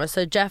the camera.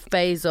 So Jeff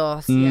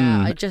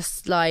Bezos, I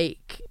just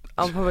like.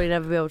 I'll probably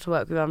never be able to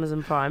work with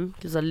Amazon Prime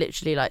because I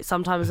literally like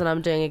sometimes when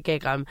I'm doing a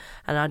gig and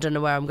I don't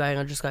know where I'm going,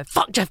 I just go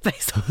fuck Jeff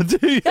Bezos.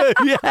 Do you?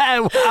 Yeah,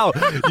 wow.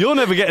 You're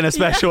never getting a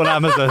special on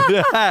Amazon.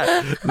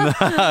 Yeah.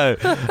 No,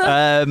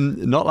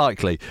 not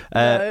likely.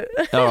 No.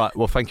 All right.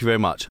 Well, thank you very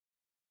much.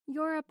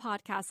 You're a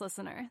podcast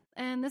listener,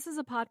 and this is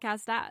a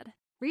podcast ad.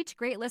 Reach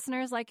great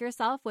listeners like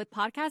yourself with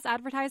podcast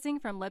advertising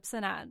from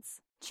Libsyn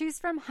Ads. Choose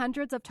from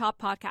hundreds of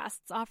top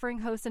podcasts offering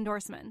host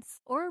endorsements,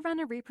 or run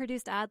a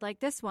reproduced ad like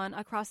this one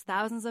across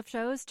thousands of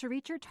shows to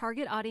reach your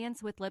target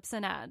audience with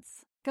Libsyn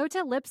Ads. Go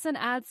to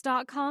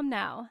libsynads.com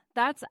now.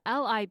 That's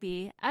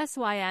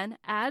LIBSYN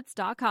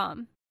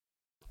ads.com.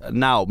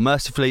 Now,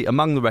 mercifully,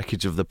 among the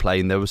wreckage of the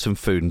plane, there was some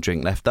food and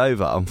drink left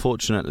over.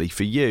 Unfortunately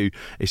for you,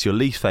 it's your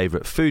least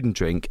favourite food and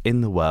drink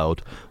in the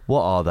world.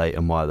 What are they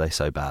and why are they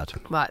so bad?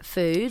 Right,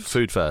 food.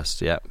 Food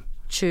first, yeah.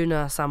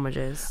 Tuna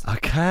sandwiches.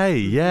 Okay,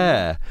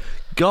 yeah.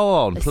 Go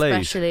on, please.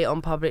 Especially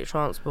on public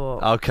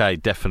transport. Okay,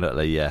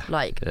 definitely, yeah.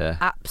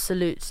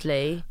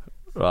 Absolutely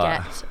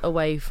get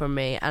away from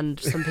me. And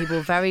some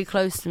people very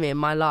close to me in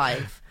my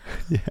life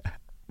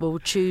will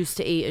choose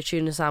to eat a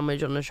tuna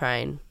sandwich on the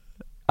train.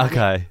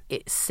 Okay.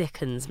 It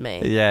sickens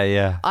me.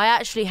 Yeah. I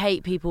actually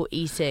hate people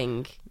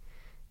eating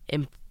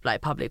in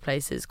like public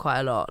places quite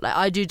a lot. Like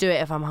I do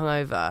it if I'm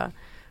hungover,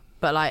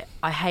 but like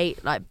I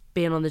hate like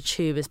being on the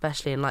tube,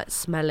 especially, and like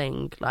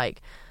smelling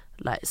like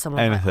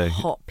someone's like,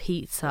 hot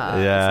pizza.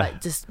 Yeah, it's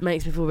like just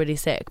makes me feel really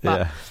sick.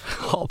 But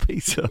hot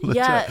pizza.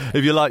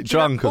 If you're like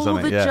drunk or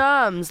something. All the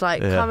germs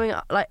like coming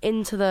like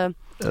into the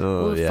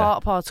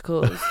fart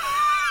particles.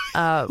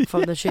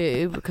 From the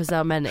tube because there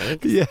are many.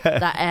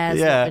 That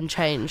air's not been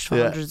changed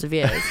for hundreds of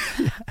years.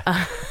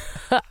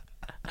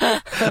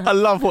 I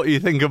love what you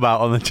think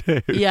about on the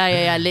tube.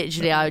 Yeah.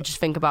 Literally, I would just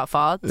think about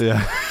farts.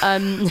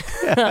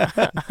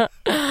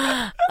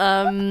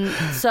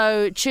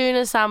 So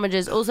tuna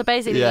sandwiches. Also,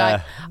 basically,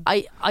 like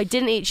I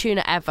didn't eat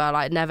tuna ever.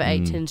 Like never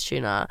ate tinned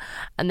tuna.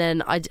 And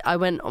then I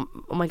went on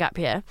my gap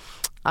year.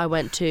 I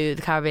went to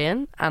the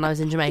Caribbean and I was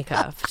in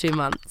Jamaica for 2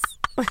 months.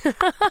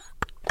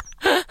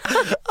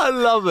 I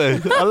love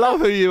it. I love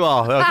who you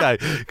are. Okay,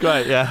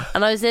 great, yeah.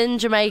 And I was in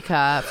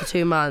Jamaica for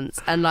 2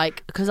 months, and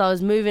like because I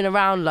was moving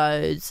around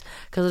loads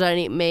because I don't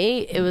eat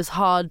meat, it was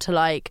hard to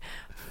like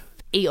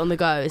eat on the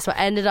go. So I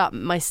ended up,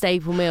 my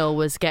staple meal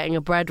was getting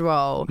a bread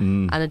roll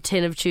and a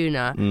tin of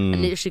tuna and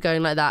literally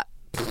going like that.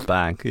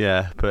 Bang,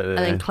 yeah. Put it and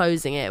then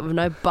closing it with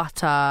no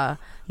butter,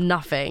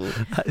 nothing.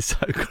 That is so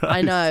gross.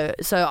 I know.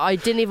 So I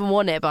didn't even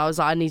want it, but I was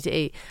like, I need to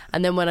eat.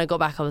 And then when I got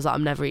back, I was like,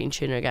 I'm never eating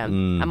tuna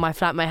again. And my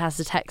flatmate has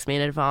to text me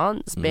in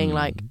advance, being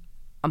like,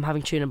 I'm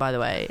having tuna, by the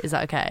way. Is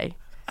that okay?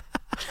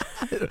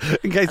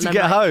 In case you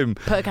get home.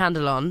 Put a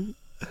candle on.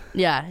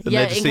 Yeah, in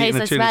case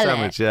I smell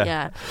sandwich, it.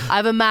 Yeah, I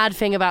have a mad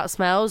thing about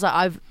smells.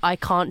 I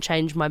can't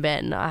change my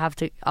bin.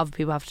 Other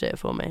people have to do it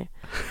for me.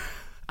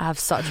 I have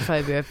such a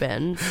phobia of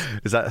bins.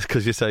 Is that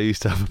because you're so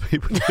used to having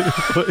people do it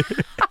for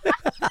you?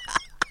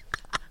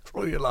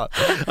 All your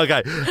life.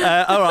 Okay,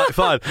 all right,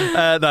 fine.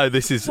 No,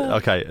 this is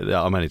okay.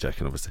 I'm only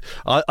joking, obviously.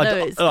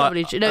 It's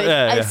probably true.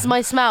 No, it's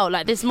my smell.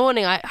 Like this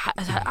morning, I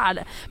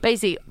had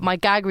basically my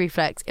gag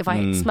reflex. If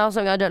I smell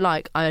something I don't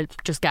like, I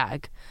just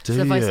gag. So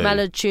if I smell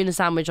a tuna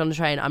sandwich on the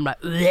train, I'm like,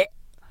 bleh.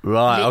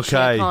 Right,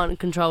 literally, okay. I can't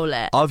control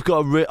it. I've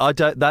got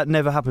that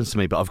never happens to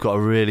me, but I've got a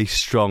really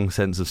strong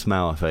sense of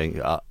smell, I think.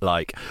 So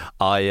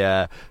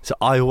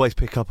I always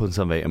pick up on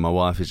something and my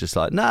wife is just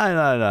like, no.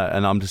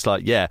 And I'm just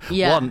like, yeah.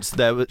 Once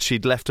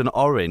she'd left an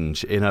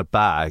orange in her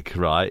bag,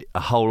 right? A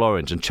whole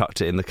orange and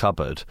chucked it in the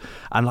cupboard.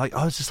 And like,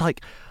 I was just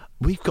like,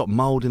 we've got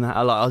mould in that.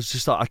 Like, I was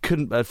just like, I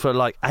couldn't, for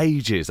like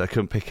ages, I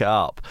couldn't pick it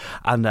up.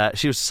 And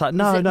she was just like,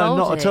 no,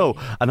 not at all.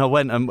 And I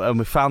went and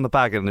we found the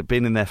bag, and it had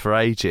been in there for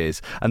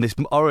ages. And this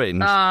orange,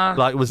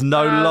 like, was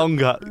no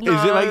longer. No.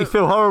 Does it make you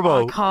feel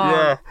horrible? I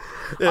can't.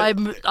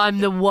 Yeah. I'm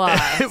the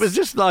worst. It was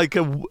just like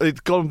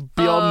it's gone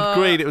beyond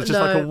green. It was just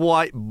like a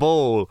white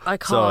ball. I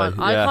can't. Sorry,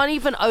 I can't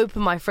even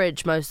open my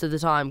fridge most of the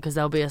time because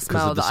there'll be a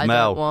smell that I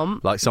don't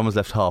want. Like someone's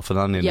left half an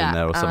onion in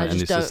there or something,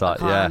 and it's just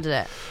like, I can't handle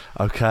it.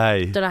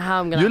 Okay. Don't know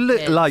how I'm gonna. You look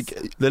kids.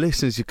 like, the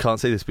listeners, you can't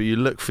see this, but you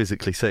look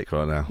physically sick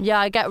right now. Yeah,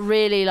 I get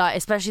really like,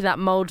 especially that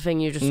mould thing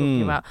you were just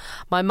talking about.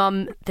 My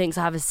mum thinks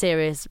I have a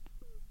serious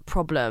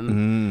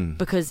problem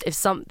because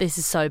if this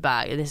is so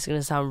bad, and this is going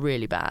to sound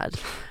really bad,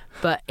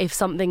 but if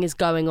something is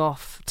going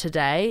off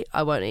today,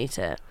 I won't eat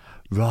it.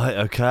 Right.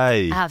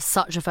 Okay. I have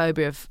such a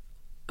phobia of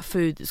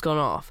food that's gone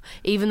off,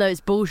 even though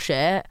it's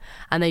bullshit,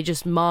 and they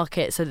just mark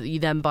it so that you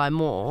then buy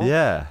more.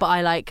 Yeah. But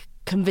I like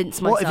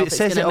convince myself what if it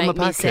says it on the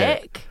packet?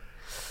 Sick.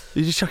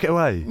 You just chuck it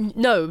away?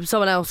 No,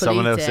 someone else will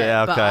eat it.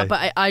 Yeah, okay.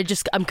 But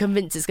I'm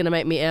convinced it's going to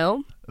make me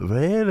ill.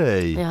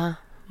 Really? Yeah,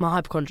 I'm a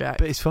hypochondriac.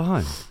 But it's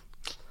fine.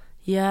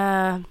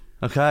 Yeah.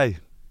 Okay.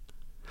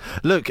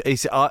 Look,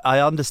 I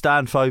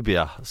understand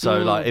phobia. So,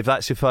 like, if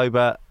that's your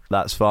phobia,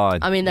 that's fine.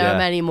 I mean, there are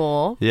many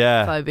more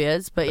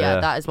phobias, but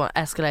that is one.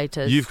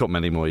 Escalators. You've got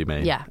many more, you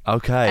mean? Yeah.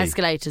 Okay.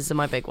 Escalators are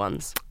my big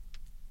ones.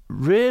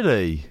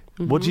 Really?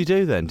 Mm-hmm. What do you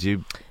do then?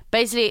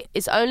 Basically,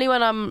 it's only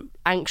when I'm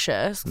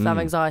anxious because I have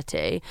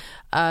anxiety.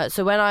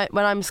 So when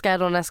I'm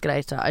scared on an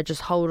escalator, I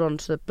just hold on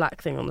to the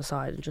black thing on the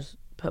side and just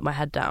put my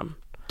head down.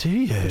 Do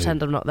you?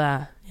 Pretend I'm not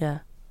there. Yeah.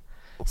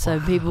 So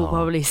people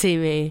probably see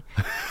me.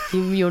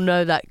 You'll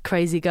know that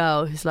crazy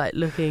girl who's like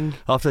looking.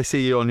 After they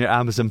see you on your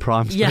Amazon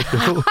Prime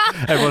special,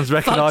 everyone's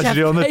recognising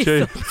you on the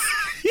tube.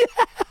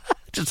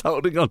 Just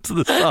holding on to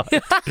the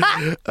side.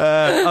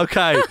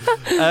 Okay.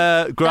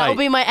 Great. That'll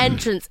be my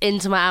entrance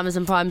into my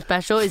Amazon Prime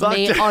special, is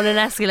me on an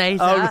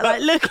escalator,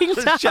 like looking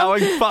down.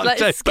 Showing fuck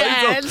like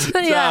scared.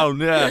 Down,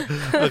 yeah.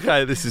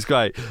 Okay, this is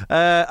great.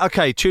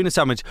 Okay, tuna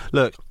sandwich.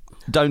 Look,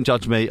 don't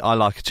judge me. I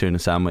like a tuna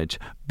sandwich.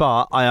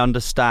 But I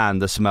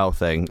understand the smell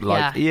thing.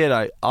 Like, you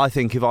know, I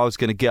think if I was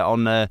going to get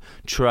on a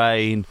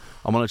train,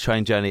 I'm on a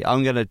train journey,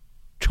 I'm going to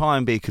try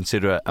and be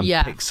considerate and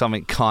pick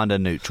something kind of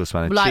neutral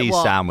smelling. Like cheese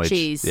what? sandwich.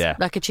 Cheese. Yeah.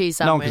 Like a cheese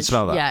sandwich. No one can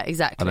smell that. Yeah,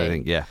 exactly. I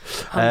don't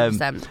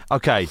think, 100%.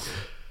 Okay.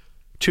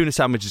 Tuna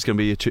sandwich is going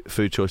to be your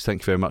food choice.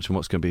 Thank you very much. And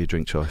what's going to be your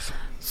drink choice?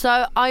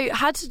 So I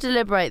had to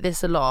deliberate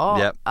this a lot.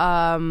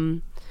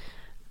 Yep.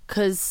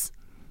 Because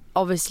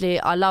obviously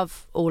I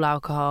love all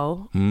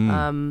alcohol.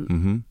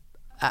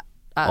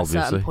 At a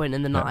certain point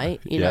in the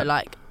night. You know,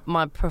 like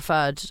my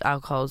preferred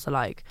alcohols are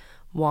like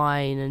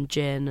wine and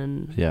gin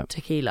and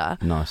tequila.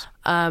 Nice.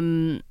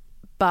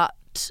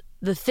 But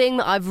the thing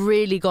that I've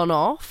really gone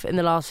off in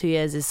the last few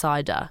years is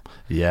cider.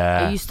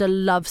 Yeah. I used to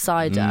love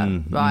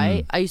cider,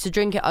 right? I used to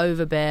drink it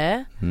over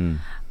beer.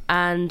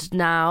 And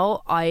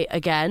now I,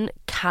 again,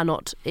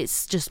 cannot.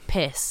 It's just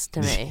piss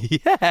to me.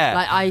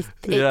 Like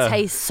it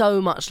tastes so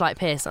much like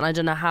piss, and I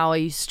don't know how I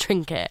used to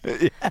drink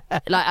it.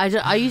 Like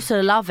I used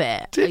to love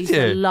it. Did I used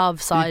to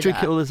love cider. You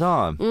drink it all the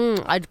time?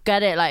 I'd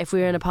get it. Like if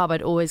we were in a pub,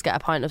 I'd always get a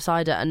pint of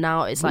cider, and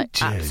now it's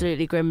like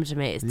absolutely grim to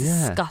me. It's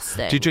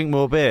disgusting. Do you drink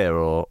more beer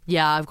or?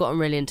 Yeah, I've gotten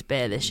really into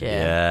beer this year.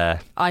 Yeah.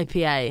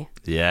 IPA.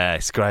 Yeah,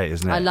 it's great,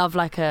 isn't it? I love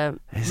like a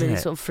really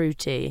sort of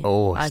fruity.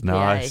 Oh, it's IPA.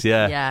 nice.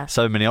 Yeah.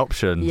 So many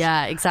options.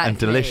 Yeah, exactly. And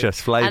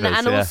delicious flavours.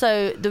 And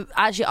also,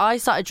 actually, I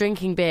started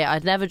drinking beer.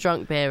 I'd never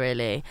drunk beer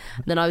really.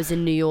 And then I was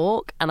in New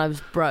York and I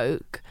was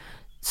broke.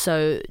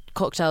 So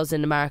cocktails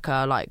in America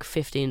are like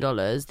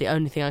 $15. The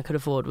only thing I could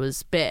afford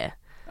was beer.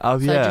 Oh,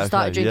 so I just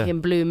started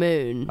drinking Blue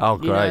Moon. Oh,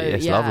 great.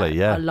 It's lovely,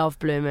 yeah. I love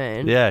Blue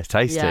Moon. Yeah, it's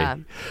tasty. Yeah.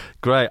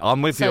 Great.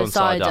 I'm with you on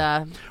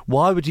cider.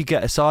 Why would you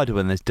get a cider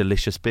when there's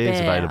delicious beers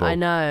available? I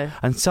know.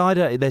 And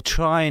cider, they're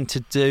trying to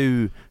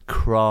do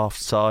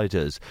craft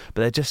ciders,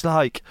 but they're just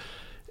like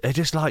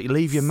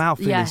leave your mouth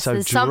feeling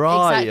so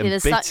dry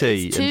and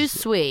bitty. It's too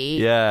sweet.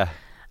 Yeah.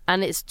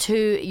 And it's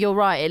too. You're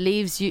right. It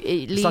leaves you.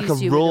 It's like a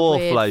raw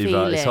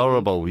flavour. It's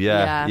horrible.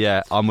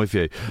 Yeah. I'm with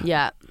you.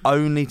 Yeah.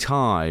 Only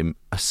time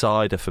a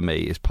cider for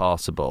me is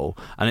passable,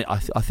 and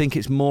I think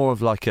it's more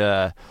of like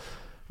a.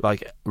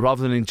 Like,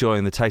 rather than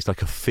enjoying the taste,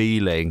 like a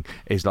feeling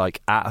is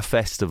like at a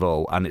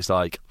festival and it's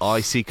like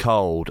icy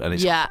cold and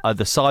it's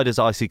the cider's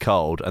icy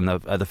cold and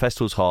the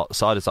festival's hot,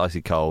 cider's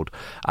icy cold,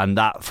 and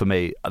that for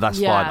me, that's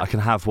fine. I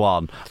can have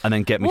one and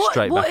then get me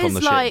straight back on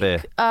the shit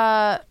beer.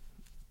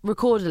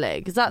 Recorder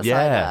is that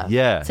cider?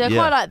 Yeah. So I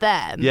quite like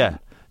them. Yeah.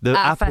 The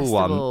apple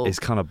festival one is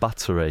kind of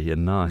buttery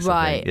and nice.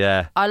 Right. I think.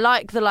 Yeah. I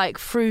like the like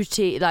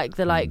fruity, like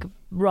the like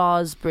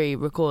raspberry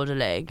Recorder.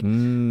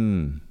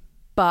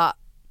 But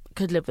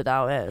could live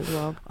without it as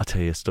well. I'll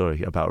tell you a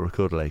story about a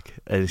Recorder Lake.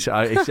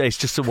 It's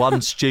just one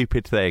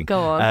stupid thing.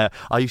 Go on.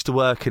 I used to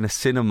work in a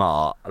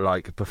cinema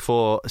like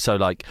before, so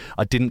like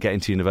I didn't get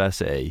into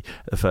university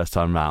the first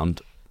time round.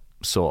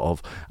 sort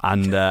of,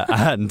 and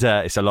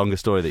it's a longer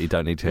story that you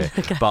don't need to hear.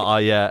 Okay.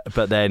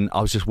 But then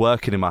I was just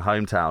working in my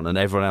hometown, and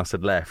everyone else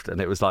had left,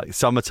 and it was like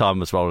summertime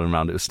was rolling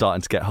around. It was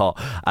starting to get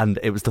hot, and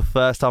it was the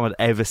first time I'd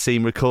ever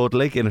seen Record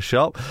League in a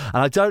shop, and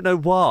I don't know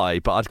why,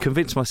 but I'd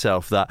convinced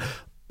myself that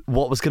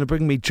what was going to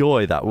bring me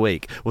joy that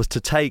week was to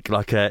take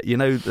like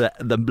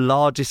the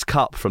largest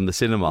cup from the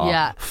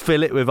cinema,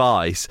 fill it with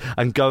ice,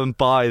 and go and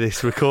buy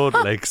this Record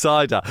League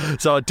cider.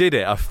 So I did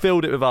it. I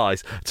filled it with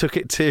ice, took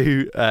it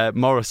to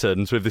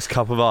Morrison's with this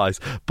cup of ice,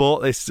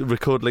 bought this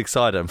Record League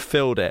cider and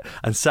filled it,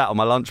 and sat on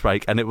my lunch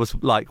break, and it was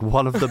like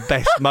one of the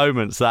best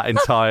moments that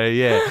entire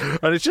year.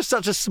 And it's just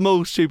such a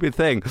small, stupid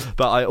thing,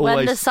 but I always...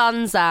 When the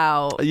sun's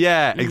out.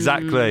 Yeah,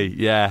 exactly.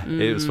 Yeah,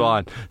 it was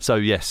fine. So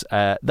yes,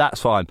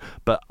 that's fine.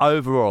 But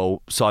overall,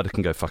 cider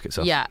can go fuck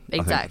itself. Yeah,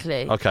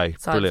 exactly. Okay,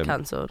 Cider's brilliant.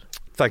 cancelled.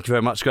 Thank you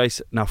very much,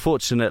 Grace. Now,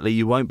 fortunately,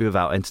 you won't be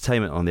without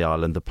entertainment on the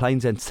island. The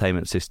plane's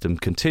entertainment system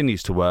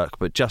continues to work,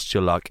 but just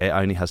your luck, it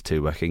only has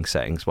 2 working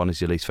settings. One is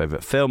your least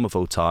favourite film of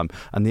all time,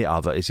 and the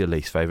other is your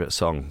least favourite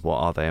song. What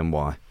are they and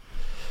why?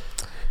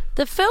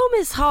 The film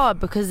is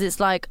hard because it's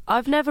like,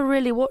 I've never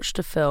really watched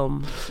a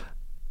film.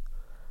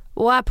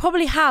 Well, I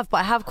probably have, but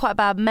I have quite a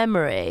bad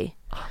memory.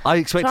 I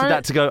expected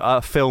that to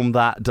go film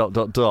that ...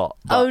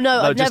 Oh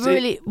no, I've never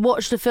really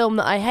watched a film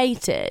that I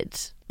hated,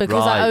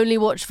 because I only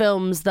watch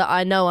films that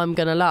I know I'm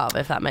gonna love,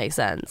 if that makes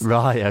sense.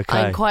 Right, okay.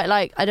 I'm quite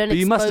like, I don't. But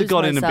you must have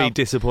gone myself. in and be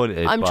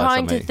disappointed. I'm by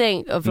trying something. to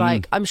think of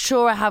like, I'm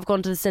sure I have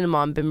gone to the cinema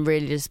and been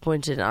really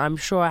disappointed, and I'm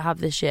sure I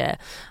have this year,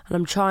 and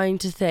I'm trying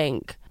to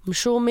think. I'm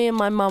sure me and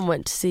my mum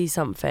went to see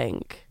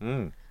something.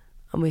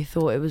 And we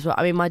thought it was...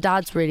 I mean, my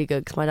dad's really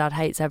good because my dad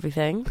hates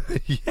everything.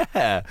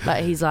 Yeah.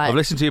 Like, he's like... I've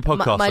listened to your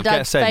podcast. My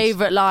dad's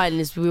favourite line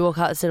is we walk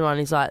out the cinema and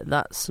he's like,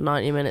 that's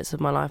 90 minutes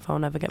of my life I'll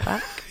never get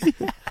back.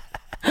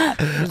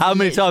 How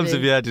many times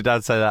have you heard your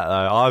dad say that,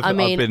 though? I've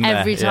been there.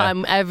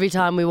 Every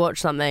time we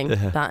watch something,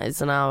 that is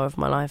an hour of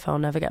my life I'll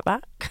never get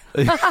back.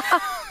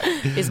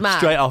 It's mad.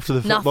 Straight after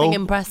the football. Nothing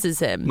impresses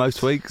him.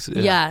 Most weeks.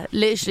 Yeah,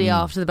 literally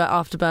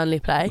after Burnley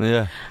play.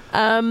 Yeah.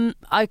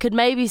 I could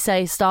maybe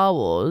say Star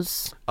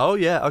Wars. Oh,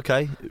 yeah,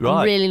 okay. Right.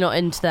 I'm really not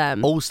into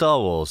them. All Star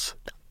Wars?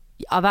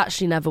 I've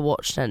actually never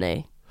watched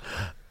any.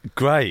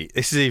 Great.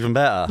 This is even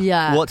better.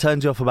 Yeah. What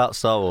turns you off about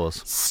Star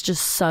Wars? It's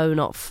just so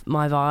not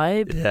my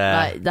vibe. Yeah.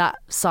 Like that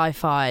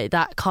sci-fi,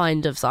 that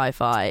kind of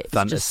sci-fi. It's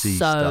fantasy just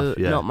so stuff,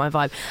 yeah. not my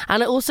vibe.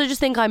 And I also just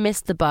think I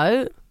missed the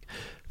boat.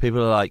 People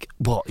are like,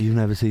 what? You've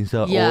never seen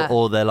Star Wars? Yeah.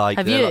 Or they're like...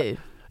 Have you? Like,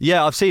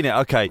 yeah, I've seen it.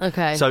 Okay.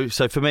 Okay. So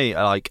for me,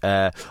 like,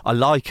 I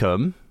like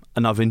them.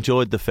 And I've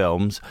enjoyed the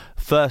films.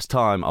 First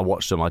time I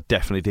watched them, I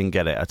definitely didn't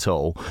get it at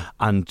all.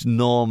 And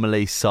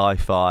normally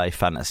sci-fi,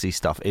 fantasy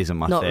stuff isn't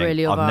my thing. Not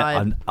really your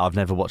vibe. I've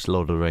never watched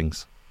Lord of the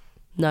Rings.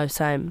 No,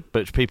 same.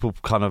 But people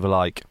kind of are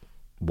like,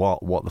 what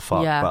the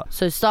fuck? Yeah. But,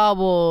 so Star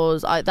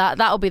Wars,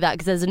 that'll be that,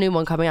 because there's a new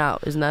one coming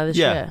out, isn't there, this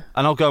year?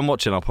 And I'll go and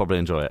watch it and I'll probably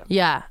enjoy it.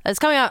 Yeah. It's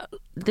coming out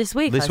this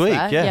week, This week,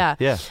 yeah.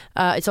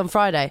 It's on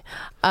Friday.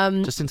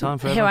 Just in time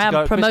for here I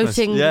am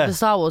promoting the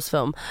Star Wars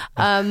film.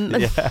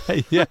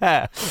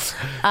 Yeah.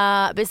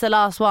 But it's the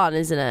last one,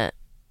 isn't it?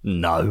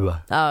 No.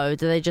 Oh,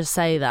 do they just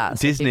say that?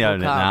 So Disney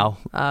own it now.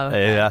 Oh,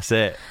 okay. Yeah, that's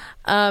it.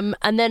 And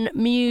then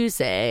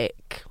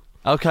music.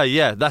 Okay,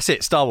 yeah, that's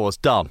it. Star Wars,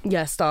 done.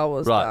 Yeah, Star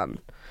Wars, right. done.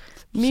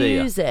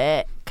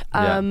 Music.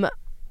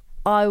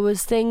 I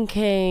was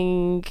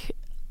thinking,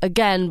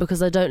 again,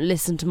 because I don't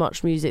listen to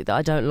much music that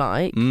I don't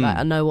like. Like,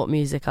 I know what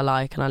music I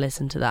like and I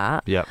listen to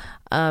that. Yep.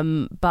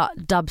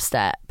 But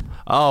dubstep.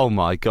 Oh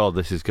my God,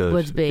 this is good.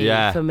 Would be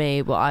for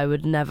me what I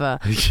would never.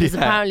 Because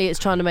apparently it's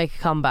trying to make a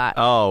comeback.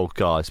 Oh,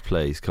 guys,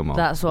 please, come on.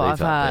 That's what I've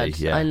heard.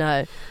 Yeah. I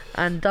know.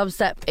 And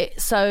dubstep,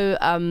 it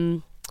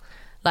so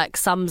like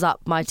sums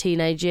up my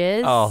teenage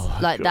years. Oh,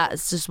 like God.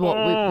 That's just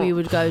what we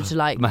would go to,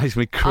 like makes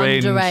me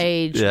cringe.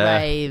 Underage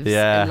raves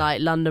in like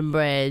London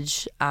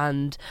Bridge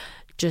and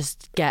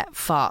just get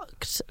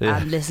fucked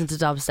and listen to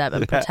dubstep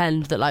and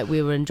pretend that like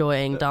we were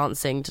enjoying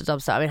dancing to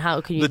dubstep. I mean, how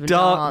can you even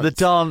dance? The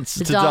dance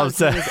to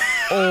dubstep is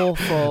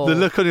awful. The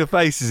look on your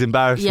face is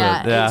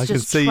embarrassment. Yeah, it's I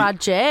just can see.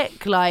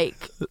 tragic.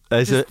 Like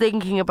just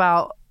thinking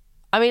about.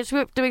 I mean,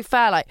 to be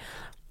fair, like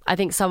I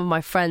think some of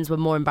my friends were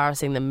more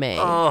embarrassing than me.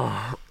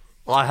 Oh,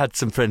 I had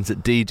some friends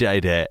that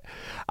DJ'd it,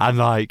 and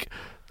like.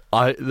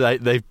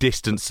 They've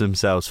distanced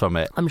themselves from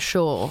it. I'm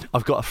sure.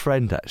 I've got a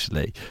friend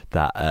actually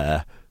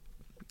that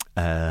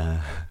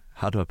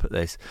how do I put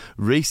this?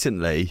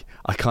 Recently,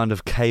 I kind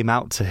of came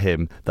out to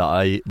him that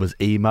I was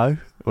emo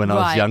when I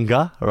was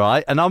younger,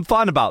 right? And I'm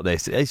fine about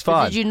this. It's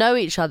fine. But did you know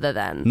each other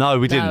then? No,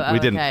 we didn't. Oh, we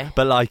didn't. Okay.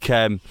 But like,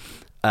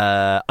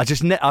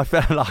 I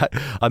felt like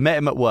I met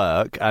him at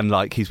work, and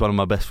like he's one of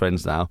my best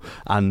friends now,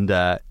 and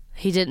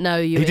he didn't know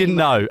you. He didn't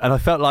know, and I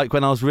felt like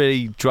when I was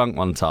really drunk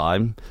one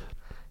time.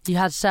 You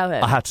had to tell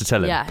him. I had to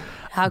tell him. Yeah.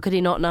 How could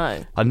he not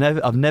know?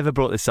 I've never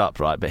brought this up,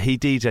 right? But he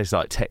DJs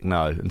like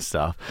techno and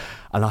stuff,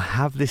 and I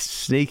have this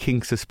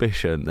sneaking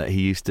suspicion that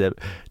he used to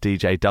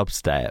DJ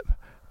dubstep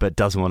but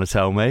doesn't want to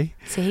tell me.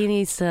 So he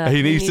needs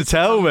to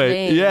tell me.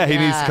 Clean. Yeah, he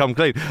needs to come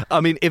clean.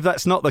 I mean, if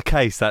that's not the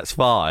case, that's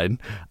fine.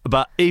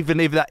 But even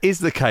if that is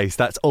the case,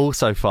 that's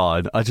also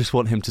fine. I just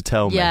want him to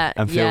tell me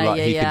and feel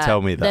like he can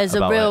tell me that. There's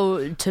a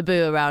real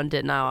taboo around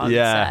it now, I would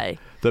say.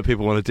 That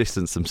people want to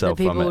distance themselves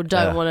from it. People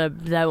don't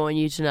want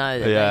you to know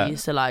that they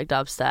used to like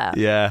dubstep.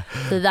 Yeah.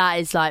 So that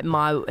is like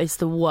it's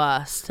the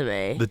worst to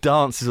me. The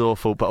dance is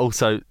awful, but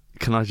also,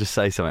 can I just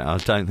say something? I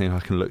don't think I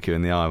can look you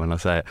in the eye when I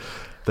say it.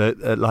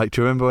 Like,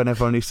 do you remember when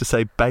everyone used to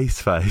say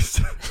bass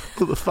face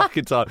all the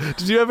fucking time?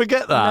 Did you ever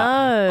get that?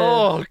 No.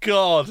 Oh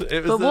God!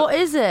 What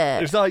is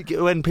it? It's like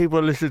when people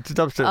are listening to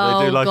dubstep,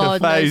 they do like a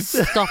face.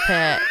 No, stop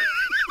it.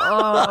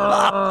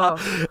 Oh.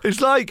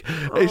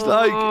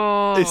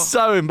 It's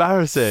so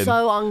embarrassing.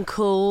 So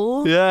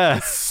uncool. Yeah.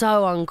 It's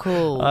so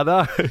uncool. I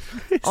know.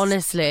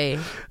 Honestly.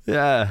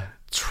 Yeah.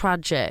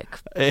 Tragic.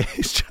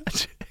 It's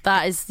tragic.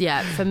 That is,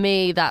 for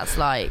me, that's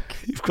like...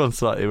 You've gone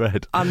slightly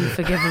red.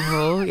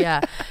 Unforgivable,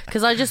 yeah.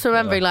 Because I just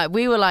remember,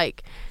 we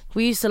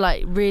used to,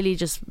 like, really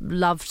just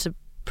love to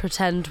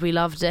pretend we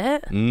loved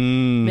it.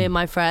 Me and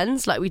my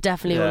friends, like, we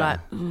definitely were like...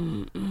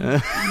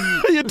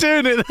 You're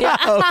doing it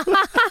now.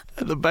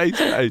 The bass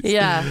face.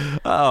 Yeah.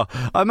 Oh,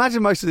 I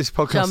imagine most of this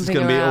podcast is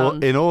going to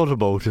be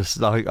inaudible, just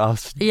like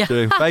us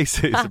doing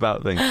faces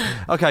about things.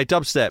 Okay,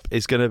 dubstep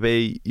is going to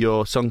be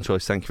your song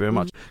choice. Thank you very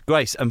much.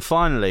 Grace, and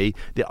finally,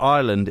 the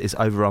island is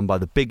overrun by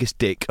the biggest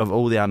dick of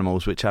all the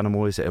animals. Which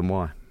animal is it and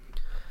why?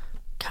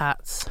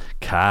 Cats.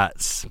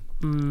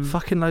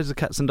 Fucking loads of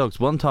cats and dogs.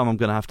 One time I'm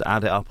going to have to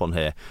add it up on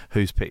here.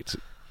 Who's picked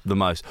the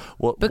most?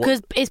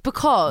 It's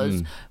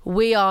because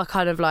we are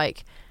kind of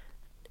like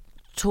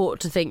taught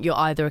to think you're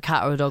either a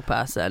cat or a dog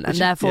person, and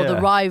therefore the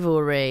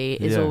rivalry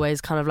is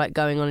always kind of like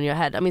going on in your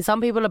head. I mean,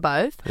 some people are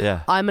both.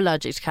 Yeah. I'm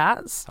allergic to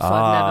cats, so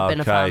I've never been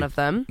a fan of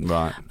them.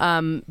 Right.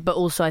 But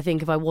also I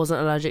think if I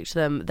wasn't allergic to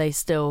them, they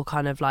still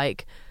kind of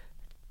like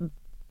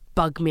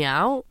bug me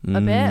out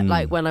a bit.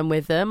 Like when I'm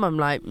with them, I'm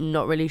like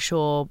not really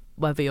sure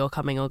whether you're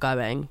coming or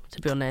going,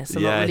 to be honest.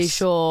 I'm not really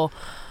sure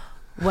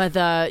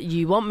whether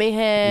you want me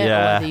here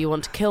or whether you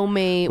want to kill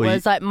me.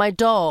 Whereas like my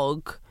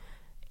dog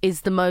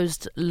is the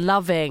most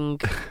loving,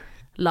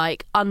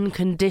 like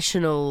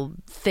unconditional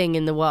thing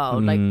in the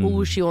world. Like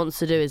all she wants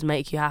to do is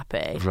make you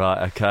happy.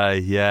 Right, okay,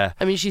 yeah.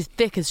 I mean, she's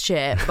thick as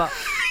shit, but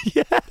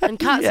and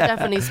cats are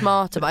definitely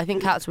smarter, but I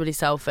think cats are really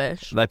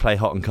selfish. They play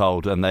hot and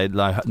cold, and they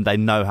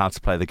know how to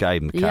play the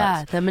game, the cats.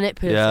 Yeah, they're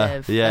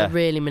manipulative. Yeah. They're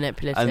really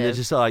manipulative. And they're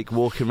just like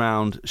walking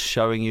around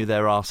showing you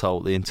their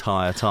arsehole the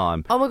entire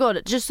time. Oh my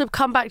God, just to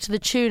come back to the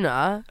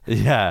tuna.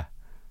 Yeah.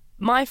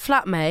 My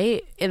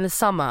flatmate in the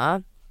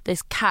summer,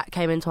 this cat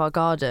came into our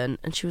garden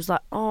and she was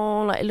like,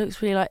 oh, like it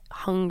looks really like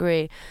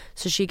hungry.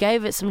 So she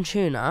gave it some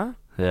tuna.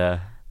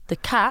 Yeah. The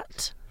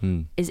cat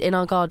is in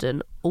our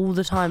garden all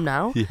the time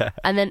now. Yeah.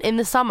 And then in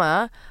the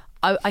summer,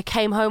 I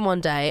came home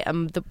one day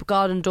and the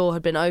garden door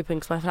had been open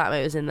because my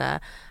flatmate was in there.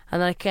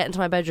 And then I get into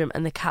my bedroom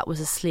and the cat was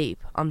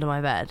asleep under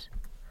my bed.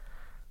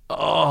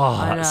 Oh,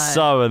 that's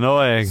so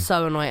annoying.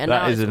 So annoying. And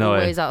that now is it's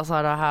annoying. Always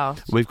outside our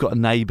house. We've got a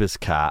neighbour's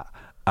cat.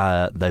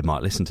 They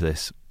might listen to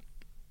this.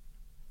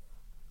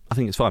 I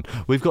think it's fine.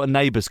 We've got a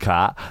neighbour's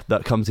cat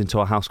that comes into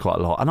our house quite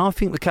a lot, and I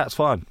think the cat's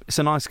fine. It's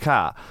a nice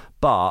cat,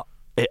 but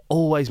it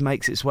always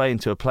makes its way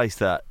into a place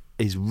that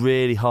is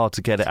really hard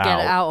to get it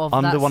out of.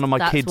 Under one of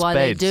my kids'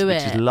 beds,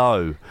 which is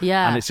low.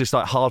 Yeah. And it's just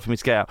like hard for me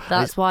to get out.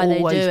 That's why they do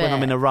it. Always when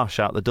I'm in a rush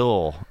out the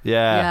door.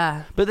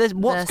 Yeah. But there's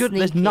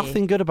There's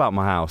nothing good about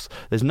my house.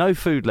 There's no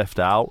food left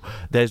out.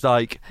 There's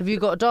like... Have you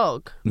got a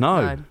dog?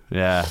 No.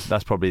 Yeah,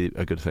 that's probably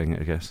a good thing,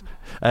 I guess.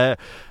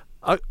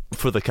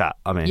 For the cat,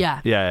 I mean.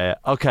 Yeah.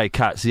 Okay,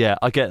 cats, yeah,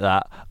 I get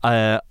that.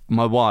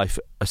 My wife,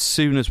 as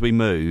soon as we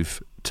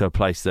move to a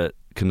place that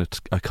can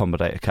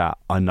accommodate a cat,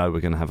 I know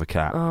we're going to have a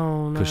cat.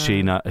 Oh, no. Because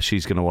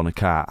she's going to want a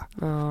cat.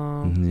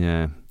 Oh.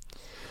 Yeah.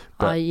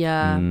 But,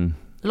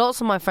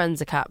 lots of my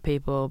friends are cat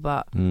people,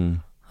 but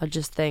I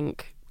just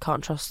think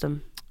can't trust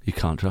them. You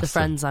can't trust the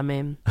friends, I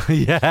mean.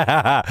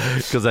 Yeah,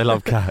 because they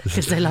love cats.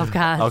 Because they love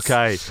cats.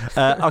 Okay.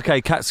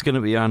 Okay, cats are going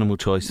to be your animal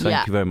choice.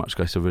 Thank you very much,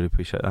 Grace. I really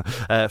appreciate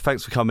that.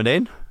 Thanks for coming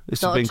in.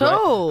 This has been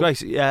great.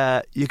 Grace,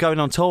 you're going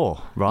on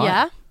tour, right?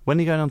 Yeah. When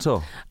are you going on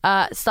tour?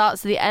 It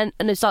starts the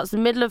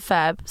middle of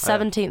Feb,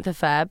 17th of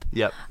Feb.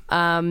 Yep.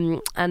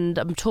 And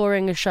I'm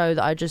touring a show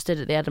that I just did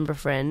at the Edinburgh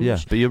Fringe. Yeah,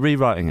 but you're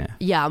rewriting it.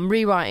 Yeah, I'm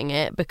rewriting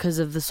it because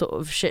of the sort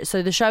of shit.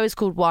 So the show is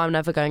called Why I'm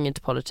Never Going Into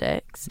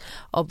Politics.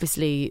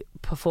 Obviously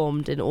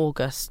performed in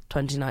August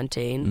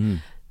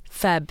 2019.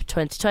 Feb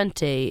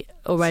 2020,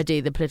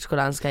 already the political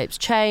landscape's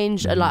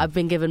changed, and like I've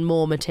been given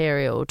more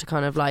material to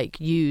kind of like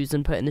use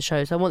and put in the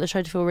show. So I want the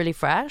show to feel really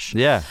fresh.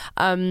 Yeah.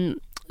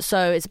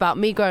 So it's about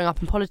me growing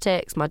up in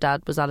politics. My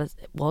dad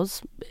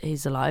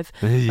he's alive.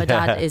 My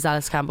dad is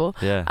Alice Campbell.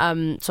 Yeah.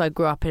 So I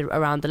grew up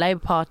around the Labour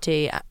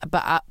Party,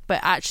 but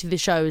actually the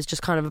show is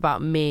just kind of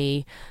about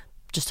me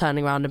just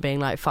turning around and being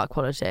like, fuck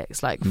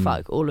politics, like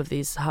fuck all of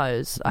these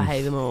hoes, I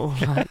hate them all.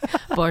 Like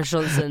Boris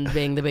Johnson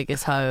being the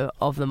biggest hoe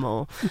of them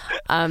all.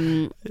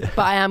 But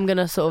I am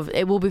gonna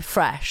it will be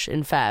fresh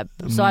in Feb.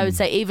 So I would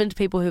say even to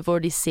people who've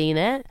already seen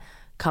it,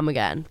 come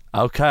again.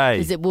 Okay.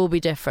 Because it will be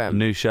different.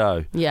 New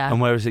show. Yeah.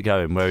 And where is it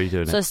going? Where are you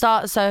doing So it? I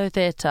start at Soho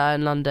Theatre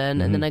in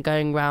London, and then I'm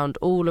going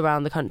all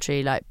around the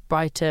country, like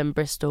Brighton,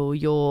 Bristol,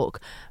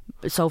 York,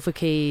 Salford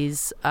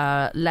Keys,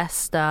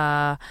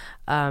 Leicester,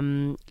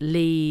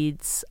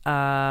 Leeds,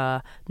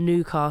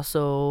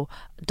 Newcastle,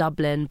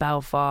 Dublin,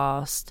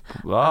 Belfast.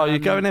 Oh, you're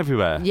going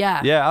everywhere?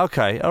 Yeah. Yeah,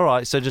 okay. All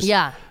right. So just...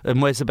 Yeah.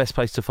 And where's the best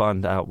place to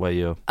find out where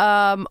you're...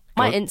 My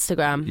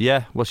Instagram.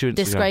 Yeah, what's your Instagram?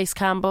 Disgrace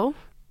Campbell.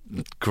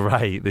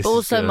 Great. This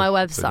Also is good. my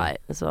website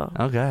as well.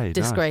 Okay,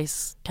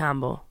 Disgrace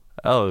Campbell.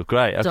 Oh,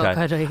 great. Okay.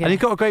 .co.uk. And you've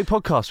got a great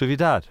podcast with your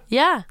dad.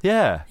 Yeah.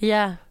 Yeah.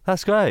 Yeah.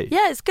 That's great.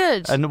 Yeah, it's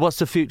good. And what's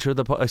the future of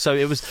the podcast? So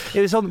it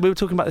was on. We were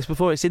talking about this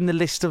before. It's in the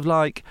list of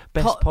like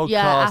best podcasts.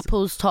 Yeah,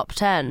 Apple's top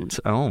 10.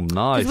 Oh,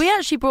 nice. Because we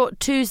actually brought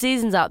 2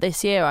 seasons out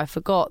this year. I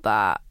forgot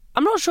that.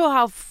 I'm not sure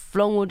how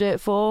long we'll do it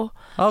for.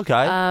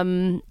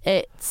 Okay.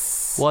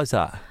 It's Why is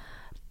that?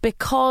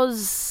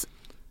 Because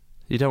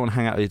You don't want to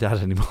hang out with your dad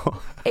anymore.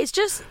 it's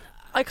just.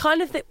 I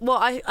kind of think. Well,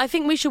 I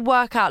think we should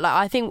work out. Like,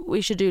 I think we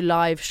should do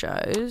live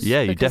shows.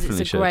 Yeah, you because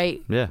definitely it's a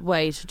great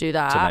way to do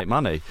that. To make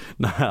money.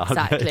 No,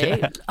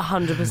 Exactly,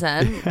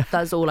 100%.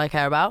 That's all I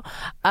care about.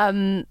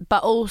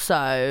 But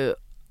also,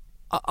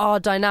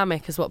 our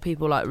dynamic is what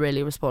people like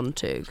really respond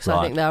to. Because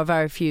I think there are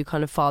very few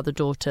kind of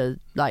father-daughter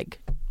like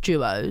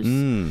duos.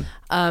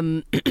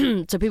 So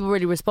people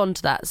really respond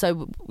to that.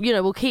 So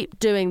we'll keep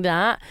doing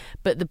that,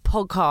 but the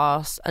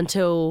podcast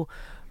until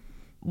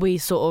we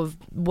sort of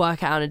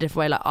work it out in a different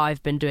way. Like,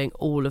 I've been doing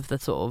all of the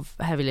sort of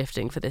heavy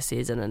lifting for this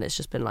season, and it's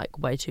just been like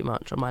way too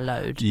much on my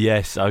load.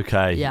 Yes.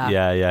 Okay.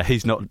 Yeah.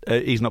 He's not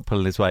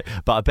pulling his weight,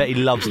 but I bet he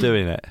loves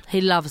doing it.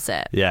 He loves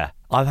it. Yeah.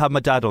 I've had my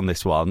dad on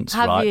this once.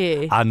 Have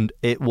you? And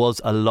it was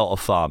a lot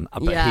of fun,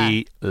 but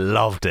he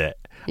loved it.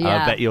 And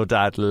I bet your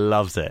dad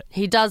loves it.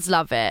 He does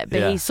love it,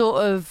 but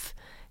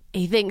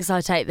he thinks I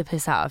take the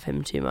piss out of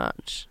him too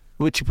much.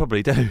 Which you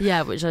probably do.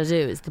 Yeah, which I do,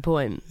 is the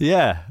point.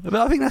 Yeah, but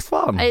I think that's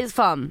fun. It's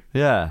fun.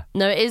 Yeah.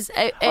 No, it is.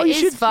 It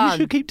is fun. You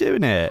should keep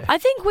doing it. I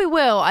think we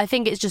will. I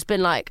think it's just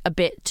been like a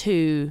bit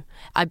too...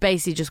 I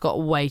basically just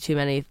got way too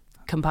many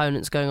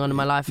components going on in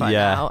my life right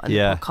now. And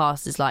the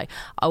podcast is like,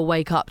 I'll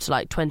wake up to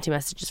like 20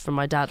 messages from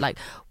my dad, like,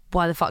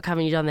 why the fuck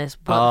haven't you done this?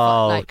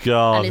 God.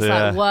 And it's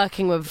like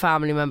working with a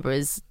family member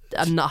is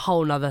a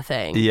whole nother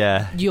thing.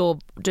 Yeah. You're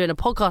doing a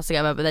podcast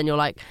together, but then you're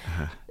like...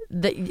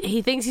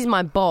 he thinks he's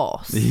my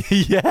boss. Does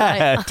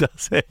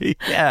he?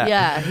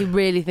 Yeah, he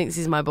really thinks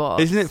he's my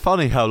boss. Isn't it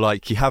funny how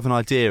like you have an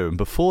idea and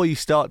before you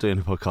start doing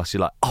a podcast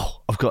you're like,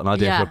 oh, I've got an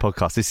idea for a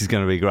podcast, this is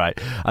going to be great,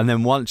 and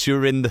then once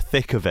you're in the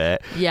thick of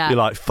it, you're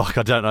like, fuck,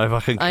 I don't know if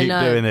I can keep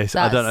doing this.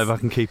 I don't know if I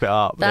can keep it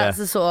up. That's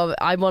the sort of,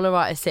 I want to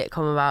write a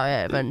sitcom about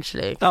it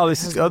eventually. Oh,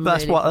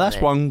 that's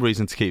one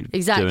reason to keep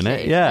doing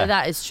it. Yeah,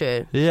 that is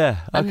true.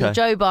 Yeah. Okay. And the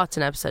Joe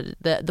Barton episode,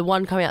 the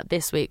one coming out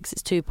this week, 'cause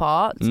it's 2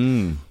 parts.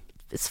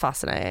 It's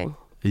fascinating.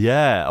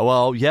 Yeah,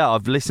 well,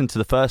 I've listened to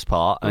the first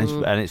part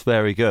and it's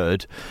very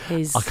good.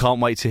 I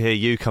can't wait to hear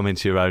you come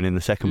into your own in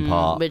the second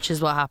part. Which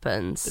is what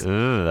happens.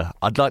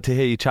 I'd like to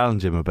hear you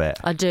challenge him a bit.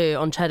 I do,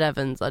 on Ched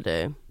Evans, I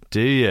do.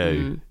 Do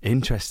you?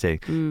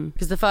 Interesting.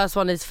 Because the first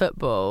one is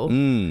football.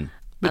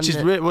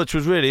 Which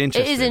was really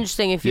interesting. It is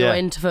interesting if you're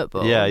into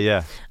football.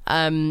 Yeah.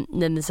 Then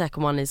the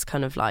second one is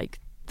kind of like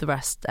the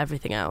rest,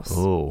 everything else.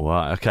 Oh,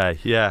 right. Okay.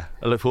 Yeah.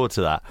 I look forward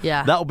to that.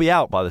 Yeah. That'll be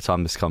out by the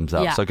time this comes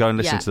out. So go and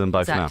listen to them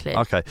both now.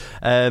 Okay.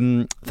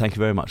 Thank you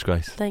very much,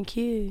 Grace. Thank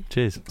you.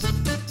 Cheers.